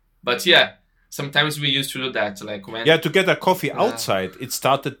 But yeah, sometimes we used to do that. Like when to get a coffee outside, it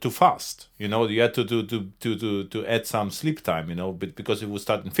started too fast. You had to add some sleep time. But because it would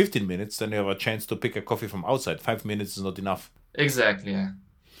start in 15 minutes, then you have a chance to pick a coffee from outside. 5 minutes is not enough. Exactly. Yeah.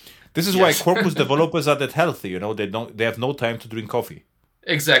 This is why Quarkus developers are that healthy. They have no time to drink coffee.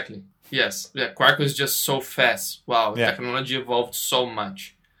 Exactly. Yes. Yeah. Quarkus is just so fast. Wow. Yeah. Technology evolved so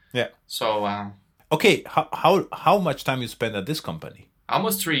much. Yeah. So. Okay. How much time you spend at this company?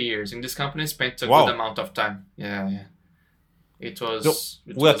 Almost 3 years. In this company, I spent a good amount of time. Yeah. It was.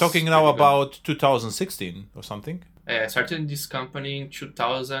 We are talking now about 2016 or something. I started in this company in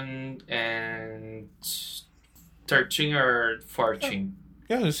 2013 or 14.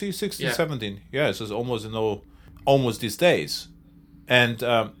 Yeah, you see, 16, 17. Yeah, so it's almost these days. And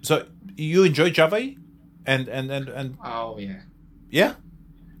so you enjoy Java EE? And oh yeah. Yeah?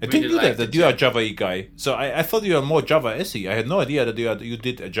 I didn't know that you are a Java EE guy. So I thought you were more Java SE. I had no idea that you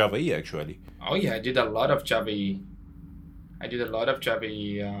did a Java EE actually. Oh yeah, I did a lot of Java EE.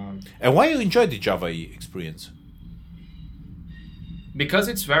 And why you enjoy the Java EE experience? Because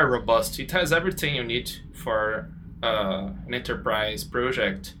it's very robust. It has everything you need for an enterprise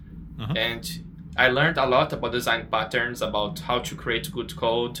project. And I learned a lot about design patterns, about how to create good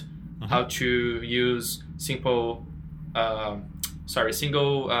code, how to use single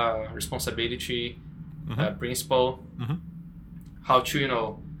responsibility principle, how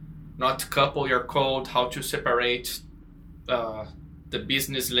to not couple your code, how to separate the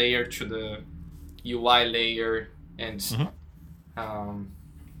business layer to the UI layer, and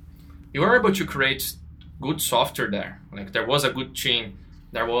you were able to create good software there. Like there was a good team.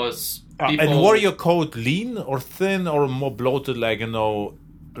 There was people. And were your code lean or thin or more bloated, like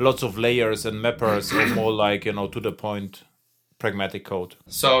lots of layers and mappers, or more like to the point, pragmatic code?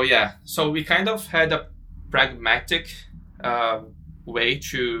 So we kind of had a pragmatic way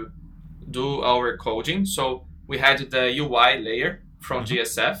to do our coding. So we had the UI layer from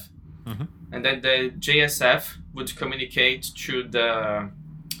GSF, and then the JSF would communicate to the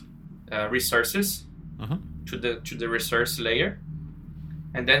resources, to the resource layer,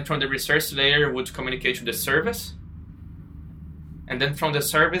 and then from the resource layer would communicate to the service, and then from the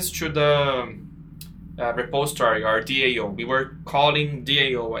service to the repository or DAO. We were calling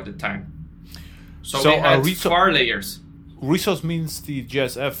DAO at the time. So we had 4 layers. Resource means the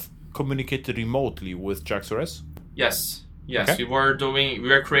JSF communicated remotely with JAX-RS? Yes. Okay. We were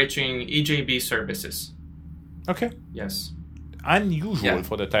creating EJB services. Okay. Yes. unusual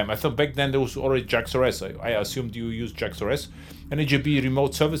for the time. I thought back then there was already JAX-RS. I assumed you used JAX-RS. And AJB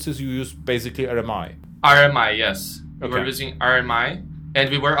remote services, you use basically RMI. RMI, yes. We Okay. were using RMI, and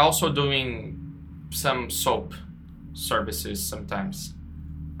we were also doing some SOAP services sometimes.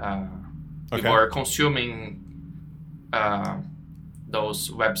 We Okay. were consuming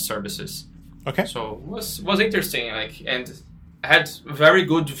those web services. Okay. So it was interesting, and I had a very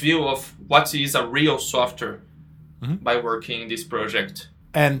good view of what is a real software by working in this project.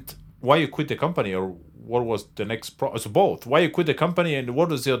 And why you quit the company, or what was the next so both? Why you quit the company, and what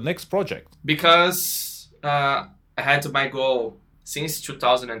was your next project? Because I had my goal since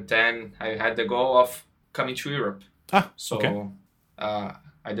 2010. I had the goal of coming to Europe. So okay.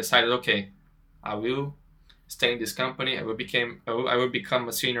 I decided, okay, I will stay in this company. I will become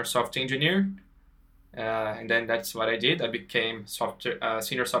a senior software engineer, and then that's what I did. I became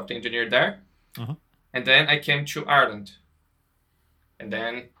senior software engineer there, and then I came to Ireland, and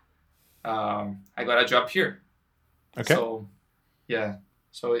then I got a job here. Okay. So yeah,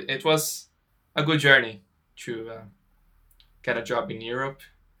 so it was a good journey to get a job in Europe,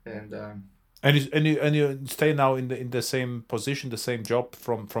 and And you stay now in the same position, the same job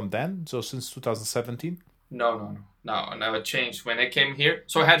from then. So since 2017. no, it changed when I came here.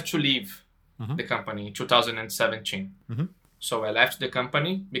 So I had to leave the company in 2017. So I left the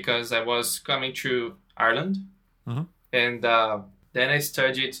company because I was coming to Ireland, and then I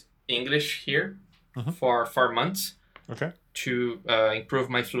studied English here for 4 months. Okay. To improve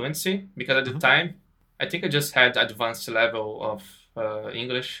my fluency, because at the time I think I just had advanced level of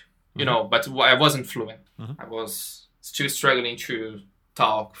English, but I wasn't fluent. I was still struggling to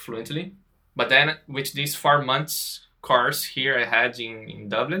talk fluently. But then with these 4 months course here I had in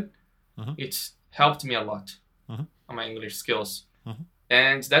Dublin, it helped me a lot on my English skills.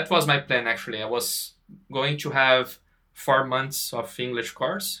 And that was my plan, actually. I was going to have 4 months of English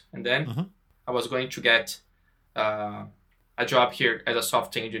course, and then I was going to get a job here as a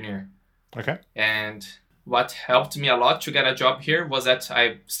software engineer. Okay. And what helped me a lot to get a job here was that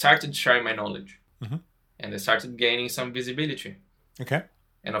I started sharing my knowledge, and I started gaining some visibility. Okay.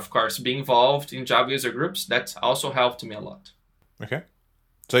 And of course, being involved in Java user groups, that also helped me a lot. Okay.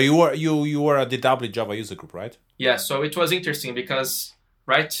 So you were at the Dublin Java user group, right? Yeah, so it was interesting because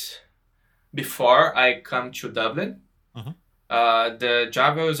right before I come to Dublin, the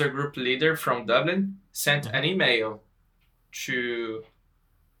Java user group leader from Dublin sent an email to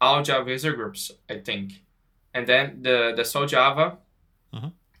all Java user groups, I think. And then the Soul Java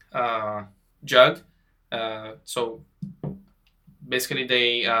Jug, so basically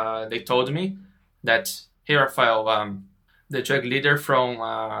they told me that, hey, Rafael, the Jug leader from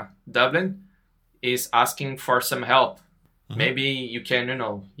Dublin is asking for some help. Maybe you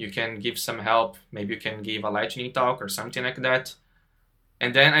can give some help. Maybe you can give a lightning talk or something like that.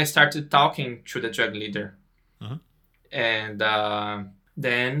 And then I started talking to the Jug leader. And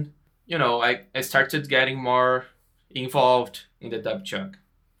then, I started getting more involved in the DubJug.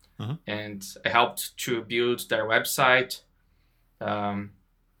 And I helped to build their website. What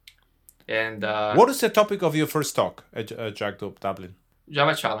is the topic of your first talk at JAG Dublin?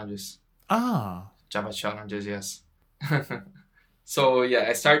 Java challenges. Java challenges, yes. So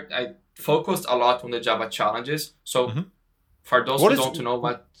yeah, I focused a lot on the Java challenges. So for those who don't know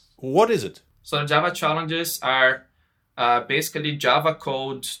what is it? So the Java challenges are basically Java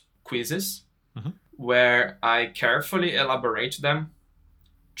code quizzes where I carefully elaborate them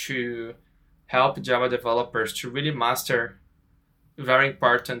to help Java developers to really master very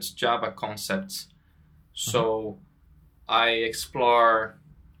important Java concepts. So I explore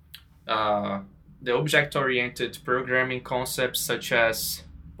the object-oriented programming concepts such as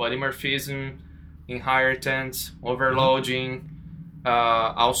polymorphism, inheritance, overloading,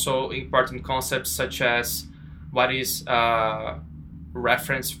 also important concepts such as what is a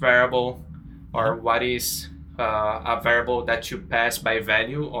reference variable, or what is a variable that you pass by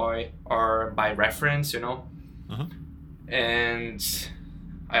value or by reference, And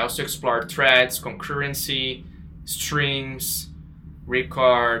I also explore threads, concurrency, streams,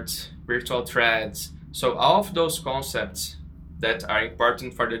 records, virtual threads. So all of those concepts that are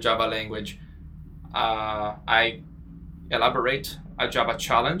important for the Java language, I elaborate a Java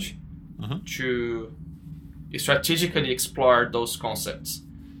challenge to strategically explore those concepts.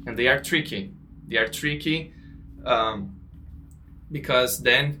 And they are tricky. Because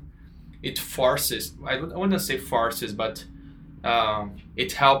then it forces, I wouldn't say forces, but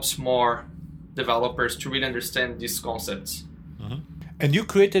it helps more developers to really understand these concepts. And you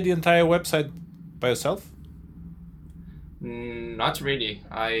created the entire website by yourself? Not really.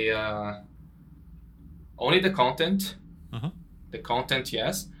 I only the content, the content,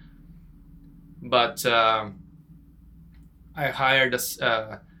 yes. But I hired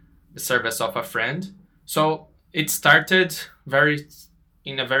the service of a friend. So it started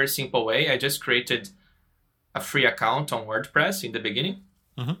in a very simple way. I just created a free account on WordPress in the beginning.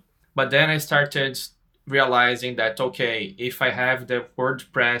 But then I started realizing that, okay, if I have the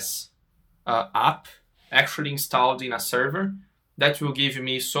WordPress app actually installed in a server, that will give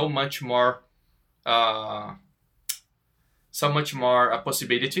me so much more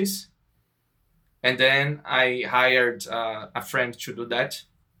possibilities. And then I hired a friend to do that.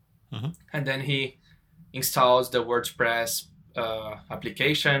 And then he installs the WordPress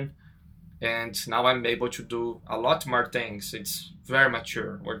application. And now I'm able to do a lot more things. It's very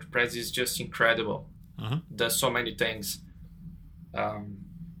mature. WordPress is just incredible. Does so many things. But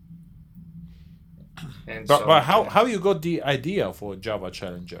how you got the idea for Java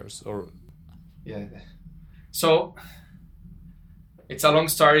Challengers? Or yeah, so it's a long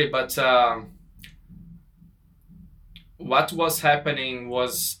story, but what was happening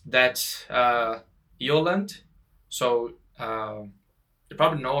was that Yolande, so you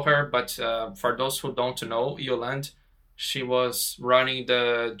probably know her, but for those who don't know Yolande, she was running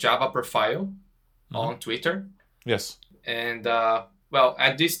the Java profile on Twitter. Yes. And well,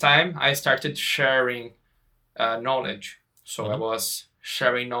 at this time, I started sharing knowledge. So I was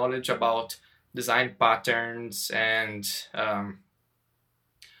sharing knowledge about design patterns and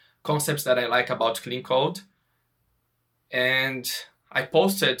concepts that I like about clean code. And I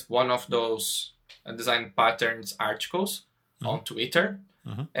posted one of those design patterns articles on Twitter.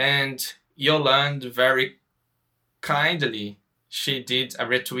 And Yolande very kindly, she did a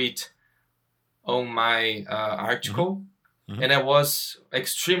retweet on my article. And I was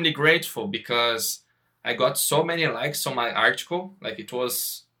extremely grateful because I got so many likes on my article. Like it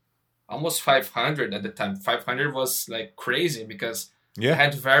was almost 500 at the time. 500 was like crazy because I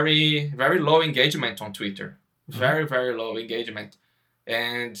had very, very low engagement on Twitter. Very, very low engagement.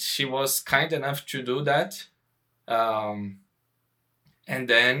 And she was kind enough to do that. And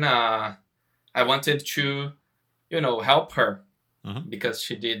then I wanted to, help her because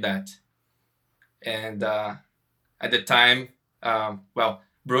she did that. And at the time,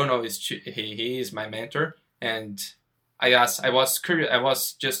 Bruno he is my mentor, and I was curious, I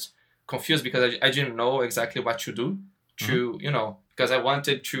was just confused because I didn't know exactly what to do because I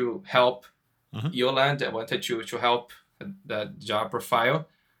wanted to help Yolande, I wanted to help the Java profile,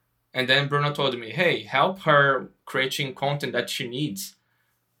 and then Bruno told me, hey, help her creating content that she needs,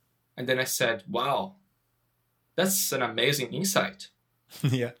 and then I said, wow, that's an amazing insight.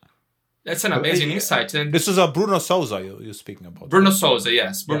 Yeah. That's an amazing insight. And this is a Bruno Souza you're speaking about. Bruno Souza,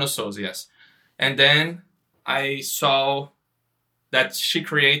 yes. Bruno Souza, yes. And then I saw that she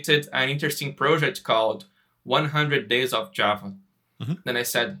created an interesting project called 100 Days of Java. Then I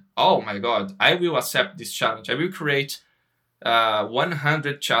said, oh my God, I will accept this challenge. I will create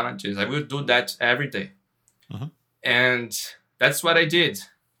 100 challenges. I will do that every day. And that's what I did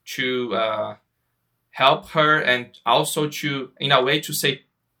to help her and also in a way to say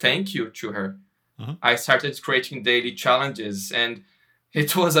thank you to her. I started creating daily challenges and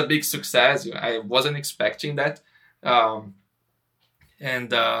it was a big success. I wasn't expecting that. How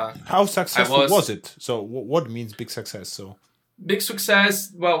successful was it? So what means big success? So big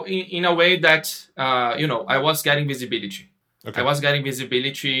success, well, in a way that, I was getting visibility. Okay. I was getting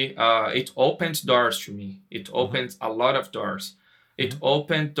visibility. It opened doors to me. It opened a lot of doors. It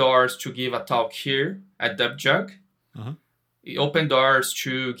opened doors to give a talk here at DubJug. It opened doors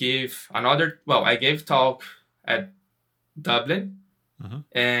to give I gave talk at Dublin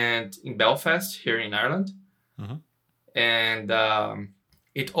and in Belfast here in Ireland. And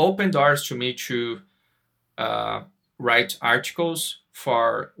it opened doors to me to write articles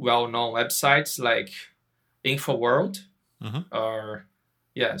for well-known websites like InfoWorld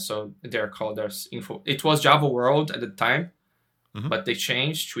so they're called as Info. It was Java World at the time, but they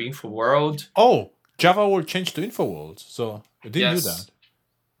changed to InfoWorld. Oh, Java World changed to InfoWorld, so I didn't do that.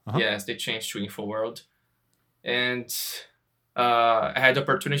 Yes, they changed to InfoWorld. And I had the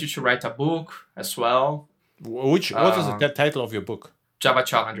opportunity to write a book as well. What is the title of your book? Java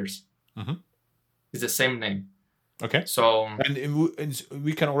Challengers. It's the same name. Okay. So and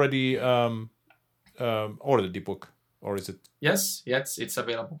we can already order the book, or is it? Yes, it's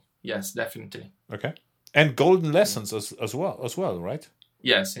available. Yes, definitely. Okay. And Golden Lessons as well, right?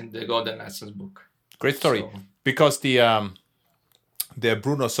 Yes, in the Golden Lessons book. Great story, because the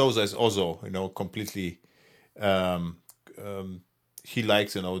Bruno Souza is also completely he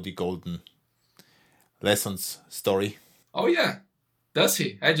likes the Golden Lessons story. Oh yeah, does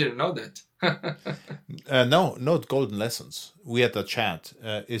he? I didn't know that. No, not golden lessons. We had a chat.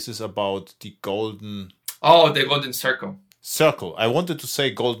 Is this about the golden Oh, the golden circle. circle? I wanted to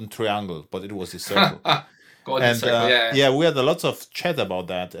say golden triangle, but it was the circle. Golden And circle, yeah. yeah, we had a lot of chat about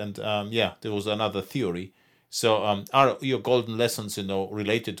that. And yeah, there was another theory. So are your golden lessons,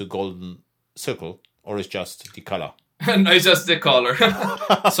 related to golden circle, or is just the color? No, it's just the color.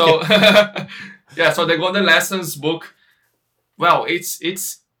 So yeah, so the golden lessons book. Well,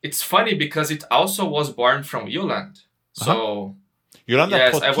 it's funny because it also was born from Yuland. So Yolanda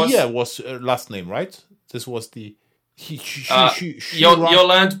yes, I Portier was last name, right? This was the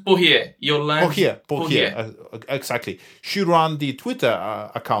Yolande Pourrier. Portier, exactly. She ran the Twitter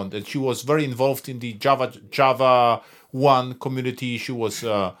account, and she was very involved in the Java 1 community. She was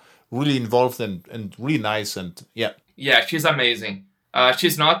really involved and really nice, and yeah. Yeah, she's amazing.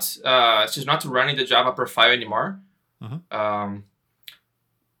 She's not running the Java profile anymore.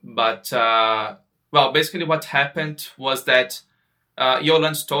 But well, basically what happened was that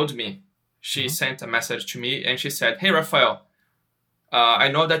Yolande told me. She sent a message to me and she said, "Hey, Rafael, I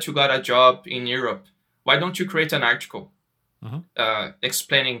know that you got a job in Europe. Why don't you create an article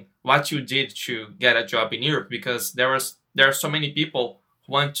explaining what you did to get a job in Europe? Because there are so many people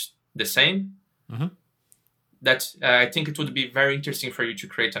who want the same that I think it would be very interesting for you to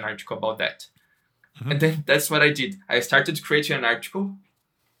create an article about that." And then that's what I did. I started creating an article,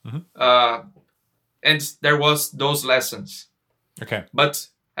 and there was those lessons. Okay. But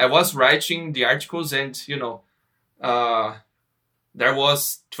I was writing the articles, and there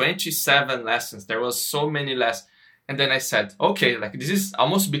was 27 lessons. There was so many lessons, and then I said, "Okay, like this is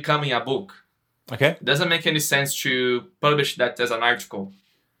almost becoming a book. Okay. It doesn't make any sense to publish that as an article."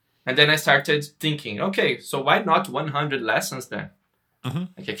 And then I started thinking, okay, so why not 100 lessons then?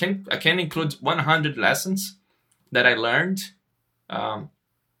 Like I can include 100 lessons that I learned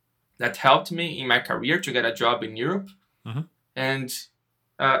that helped me in my career to get a job in Europe, and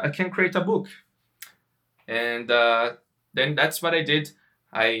I can create a book. And then that's what I did.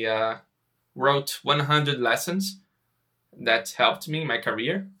 I wrote 100 lessons that helped me in my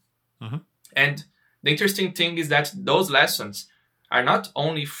career. And the interesting thing is that those lessons are not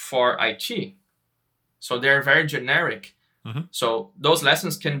only for IT, so they're very generic. So those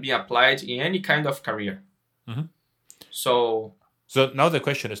lessons can be applied in any kind of career. So now the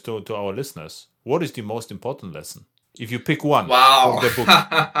question is to our listeners: what is the most important lesson? If you pick one wow. from the book.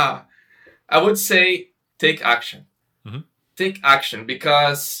 I would say take action. Take action,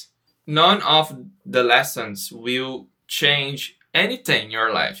 because none of the lessons will change anything in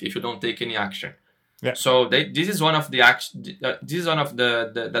your life if you don't take any action. Yeah. So this is one of the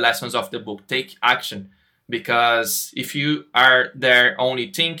the lessons of the book. Take action, because if you are there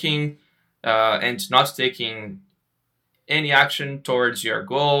only thinking and not taking any action towards your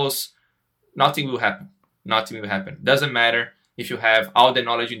goals, nothing will happen. Nothing will happen. Doesn't matter if you have all the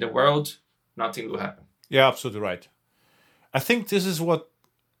knowledge in the world, nothing will happen. Yeah, absolutely right. I think this is what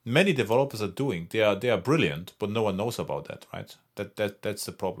many developers are doing. They are brilliant, but no one knows about that, right? That's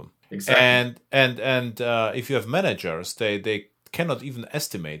the problem. Exactly. And if you have managers, they cannot even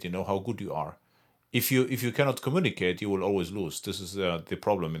estimate, how good you are. If you cannot communicate, you will always lose. This is the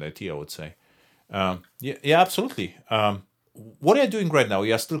problem in IT, I would say. Yeah, absolutely. What are you doing right now?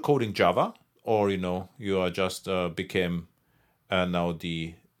 You are still coding Java, or you are just became now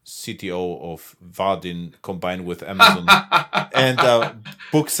the CTO of Vardin combined with Amazon and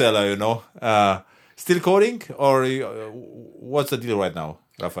bookseller, still coding, or what's the deal right now,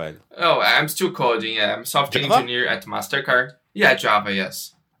 Rafael? Oh, I'm still coding. Yeah, I'm software engineer at MasterCard. Yeah, Java,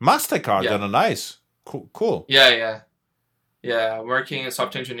 yes. MasterCard, Yeah. nice. Cool. Yeah. I'm working as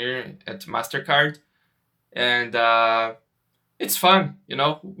software engineer at MasterCard, and it's fun.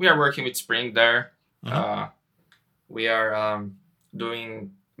 We are working with Spring there. We are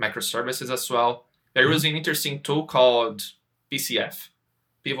doing microservices as well. We're using an interesting tool called PCF,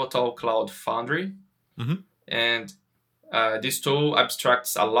 Pivotal Cloud Foundry. And this tool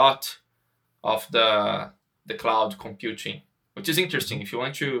abstracts a lot of the cloud computing, which is interesting. If you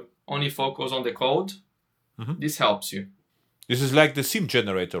want to only focus on the code, this helps you. This is like the sim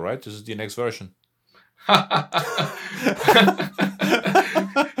generator, right? This is the next version.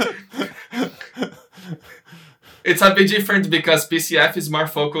 It's a bit different because PCF is more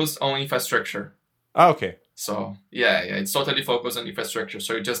focused on infrastructure. Okay. So yeah, it's totally focused on infrastructure.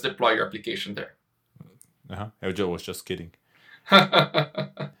 So you just deploy your application there. I was just kidding.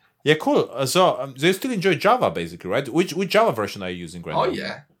 Yeah, cool. So you still enjoy Java, basically, right? Which Java version are you using right now? Oh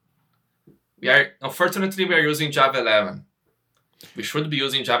yeah. Unfortunately we are using Java 11. We should be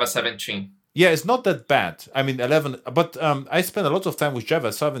using Java 17. Yeah, it's not that bad. I mean, 11, but I spent a lot of time with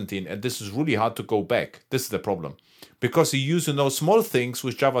Java 17, and this is really hard to go back. This is the problem. Because you use, small things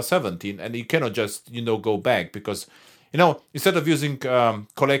with Java 17, and you cannot just, go back. Because, instead of using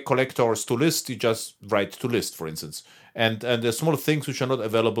collectors to list, you just write to list, for instance. And the small things which are not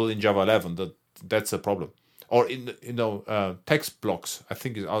available in Java 11, that's a problem. Or, text blocks, I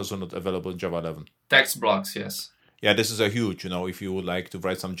think is also not available in Java 11. Text blocks, yes. Yeah, this is a huge, if you would like to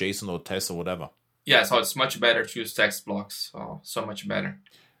write some JSON or tests or whatever. Yeah, so it's much better to use text blocks. So much better.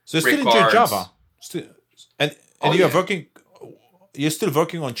 So you still enjoy Java? And you're still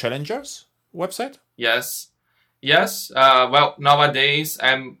working on Challenger's website? Yes. Well, nowadays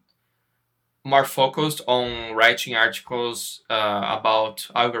I'm more focused on writing articles about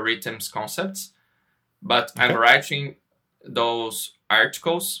algorithms concepts, but okay. I'm writing those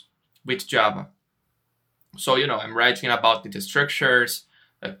articles with Java. So, I'm writing about data structures,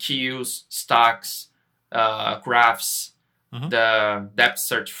 queues, stacks, graphs, the depth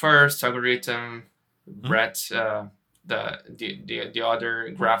search first algorithm, breadth, the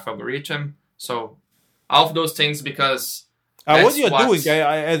other graph algorithm. So all of those things, because what you're doing,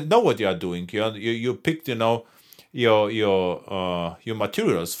 I know what you are doing. You picked, your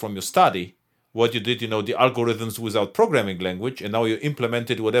materials from your study. What you did, the algorithms without programming language, and now you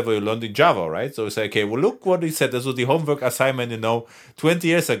implemented whatever you learned in Java, right? So you say, okay, well, look what he said. This was the homework assignment, 20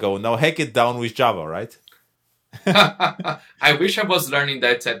 years ago. Now hack it down with Java, right? I wish I was learning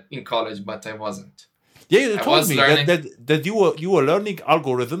that in college, but I wasn't. Yeah, you told me that you were learning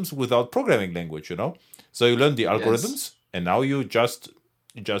algorithms without programming language, So you learned the algorithms, yes. And now you just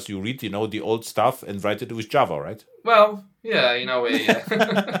you read, the old stuff and write it with Java, right? Well, yeah, in a way, yeah.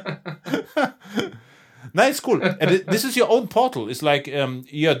 Nice, cool. And this is your own portal. It's like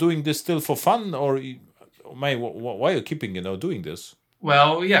you are doing this still for fun, or why are you keeping, doing this?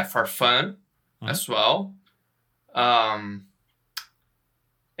 Well, yeah, for fun as well.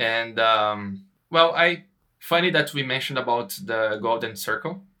 Funny that we mentioned about the golden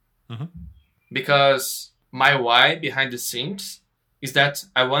circle, because my why behind the scenes is that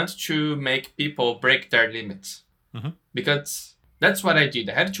I want to make people break their limits, because that's what I did.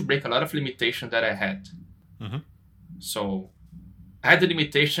 I had to break a lot of limitations that I had. So I had the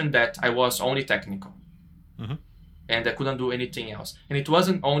limitation that I was only technical, and I couldn't do anything else. And it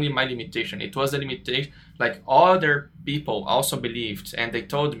wasn't only my limitation; it was the limitation like other people also believed, and they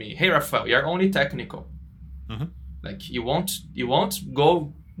told me, "Hey, Rafael, you're only technical. Like you won't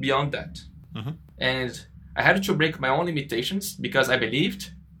go beyond that." And I had to break my own limitations because I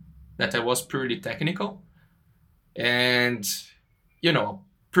believed that I was purely technical, and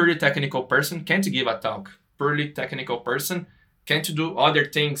purely technical person can't give a talk. Purely technical person can't do other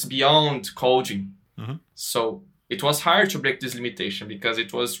things beyond coding. So it was hard to break this limitation because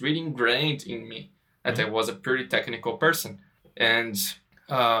it was really ingrained in me that I was a purely technical person. And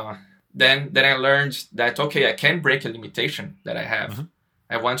then I learned that, okay, I can break a limitation that I have.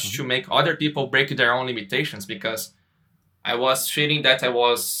 I want to make other people break their own limitations, because I was feeling that I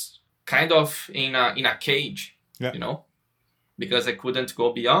was kind of in a cage, because I couldn't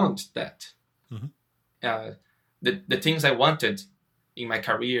go beyond that. The things I wanted in my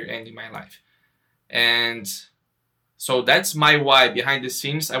career and in my life. And so that's my why behind the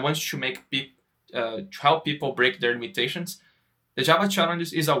scenes. I want to make to help people break their limitations. The Java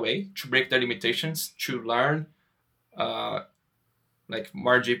Challenges is a way to break their limitations, to learn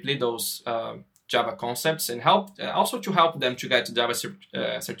more deeply those Java concepts, and help them to get Java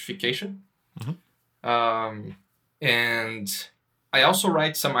certification. And I also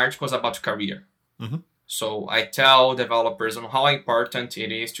write some articles about career. So I tell developers on how important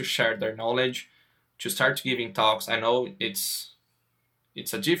it is to share their knowledge, to start giving talks. I know it's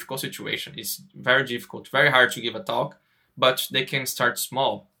a difficult situation. It's very difficult, very hard to give a talk, but they can start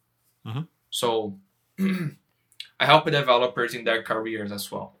small. So I help developers in their careers as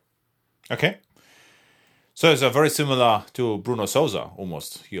well. Okay. So it's very similar to Bruno Souza,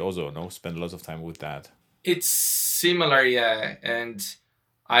 almost. He also spent lots of time with that. It's similar, yeah. And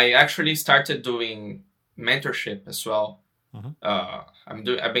I actually started doing mentorship as well.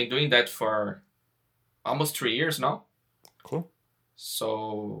 I've been doing that for almost 3 years now. Cool.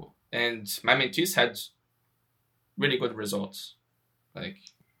 So, and my mentees had really good results. And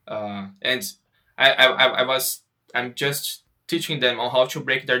I'm just teaching them on how to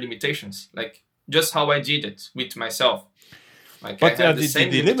break their limitations, just how I did it with myself. But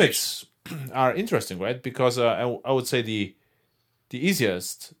the limits are interesting, right? Because I would say the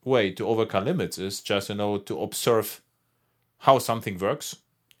easiest way to overcome limits is just, to observe how something works.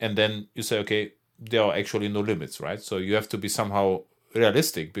 And then you say, okay, there are actually no limits, right? So you have to be somehow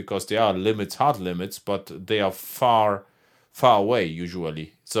realistic because there are limits, hard limits, but they are far away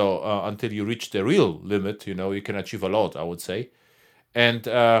usually. So until you reach the real limit, you can achieve a lot, I would say. And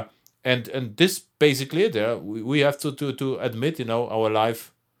this basically there we have to admit, our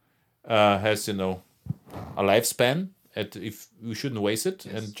life has a lifespan. If we shouldn't waste it,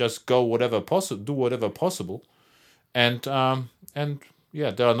 and just go do whatever possible, and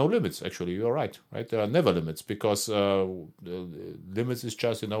yeah, there are no limits. Actually, you're right. There are never limits because the limits is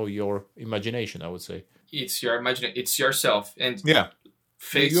just your imagination, I would say. It's your imagination. It's yourself, and yeah,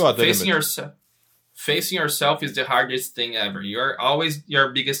 facing yourself. Facing yourself is the hardest thing ever. You're always your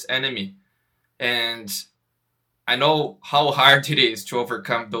biggest enemy, and I know how hard it is to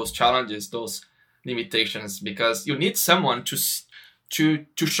overcome those challenges, those limitations, because you need someone to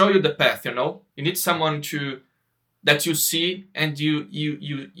show you the path. You need someone that you see and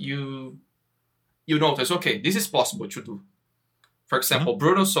you notice. Okay, this is possible to do. For example,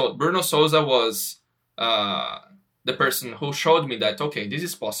 Bruno Souza was the person who showed me that. Okay, this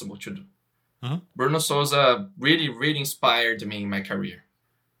is possible to do. Bruno Souza really, really inspired me in my career.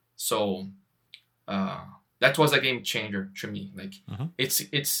 So that was a game changer to me. Like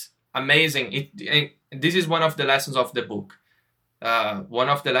it's amazing. This is one of the lessons of the book. One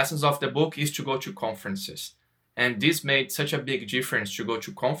of the lessons of the book is to go to conferences. And this made such a big difference to go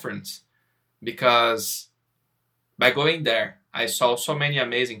to conference, because by going there, I saw so many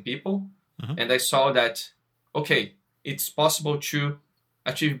amazing people, and I saw that, okay, it's possible to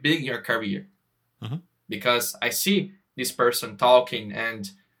achieve big in your career, because I see this person talking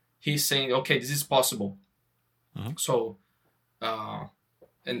and he's saying, okay, this is possible. So,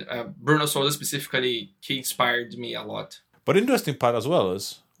 Bruno Souza specifically, he inspired me a lot. But interesting part as well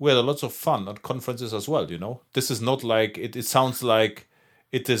is we had lots of fun at conferences as well. This is not like it sounds like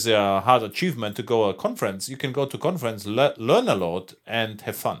it is a hard achievement to go to a conference. You can go to conference, learn a lot, and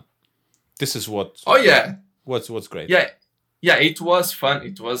have fun. This is what. Oh yeah. What's great. Yeah. It was fun.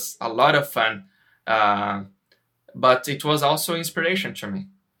 It was a lot of fun, but it was also inspiration to me,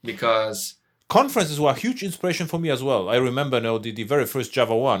 because conferences were a huge inspiration for me as well. I remember the very first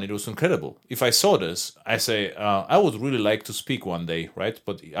Java 1. It was incredible. If I saw this, I say, I would really like to speak one day, right?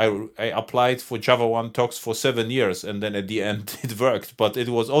 But I applied for Java 1 talks for 7 years, and then at the end it worked. But it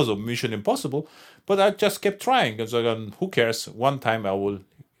was also mission impossible. But I just kept trying. And so who cares? One time I will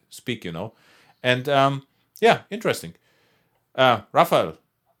speak, And yeah, interesting. Raphael,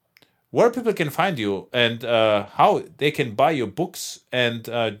 where people can find you and how they can buy your books, and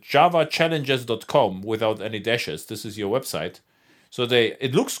javachallengers.com without any dashes. This is your website. So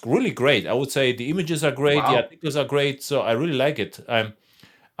it looks really great. I would say the images are great, The articles are great. So I really like it.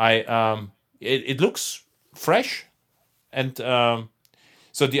 It looks fresh, and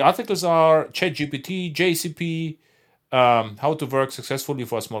so the articles are ChatGPT, JCP, how to work successfully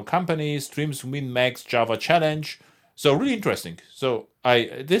for a small company, Streams Win Max Java Challenge. So really interesting. So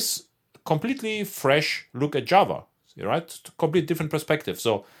this completely fresh look at Java, right? Complete different perspective.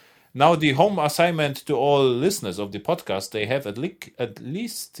 So now the home assignment to all listeners of the podcast, they have at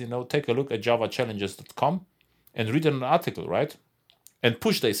least take a look at javachallengers.com and read an article, right? And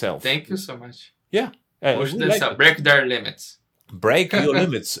push themselves. Thank you so much. Yeah. Push themselves, break their limits. Break your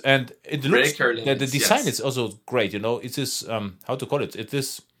limits. And it looks limits, that the design is also great. It is how to call it. It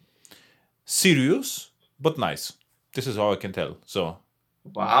is serious but nice. This is how I can tell. So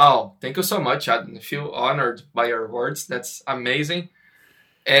wow, thank you so much. I feel honored by your words. That's amazing.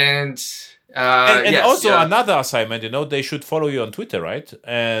 And yes, also another assignment, they should follow you on Twitter, right?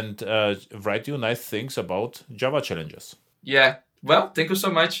 And write you nice things about Java challenges. Yeah, well, thank you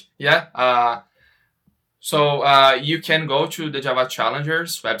so much. Yeah, so you can go to the Java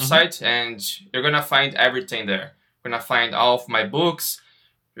Challengers website, and you're going to find everything there. You're going to find all of my books.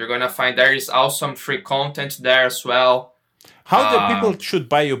 You're going to find there is also free content there as well. How the people should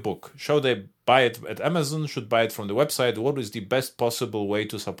buy your book? Should they buy it at Amazon? Should buy it from the website? What is the best possible way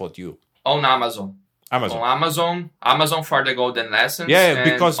to support you? On Amazon. On Amazon for the Golden Lessons. Yeah,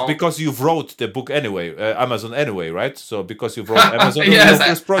 because you've wrote the book anyway, Amazon anyway, right? So because you've wrote Amazon,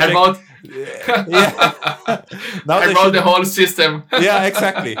 yes, project, I wrote. Now I wrote the whole system. Yeah,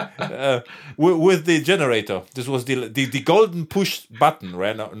 exactly. With the generator, this was the golden push button,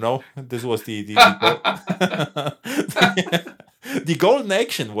 right? No, this was the the golden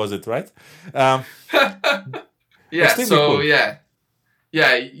action, was it, right? Yeah. So cool. Yeah,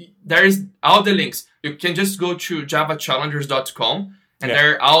 there is all the links. You can just go to javachallengers.com, and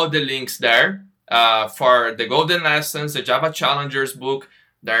there are all the links there for the Golden Lessons, the Java Challengers book.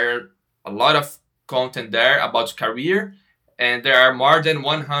 There are a lot of content there about career, and there are more than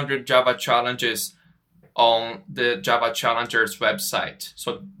 100 Java challenges on the Java Challengers website.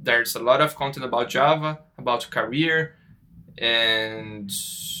 So there's a lot of content about Java, about career, and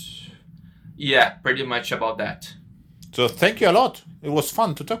yeah, pretty much about that. So thank you a lot. It was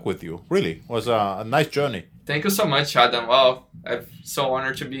fun to talk with you. Really, it was a nice journey. Thank you so much, Adam. Well, I'm so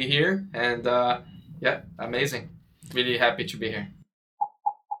honored to be here, and yeah, amazing. Really happy to be here.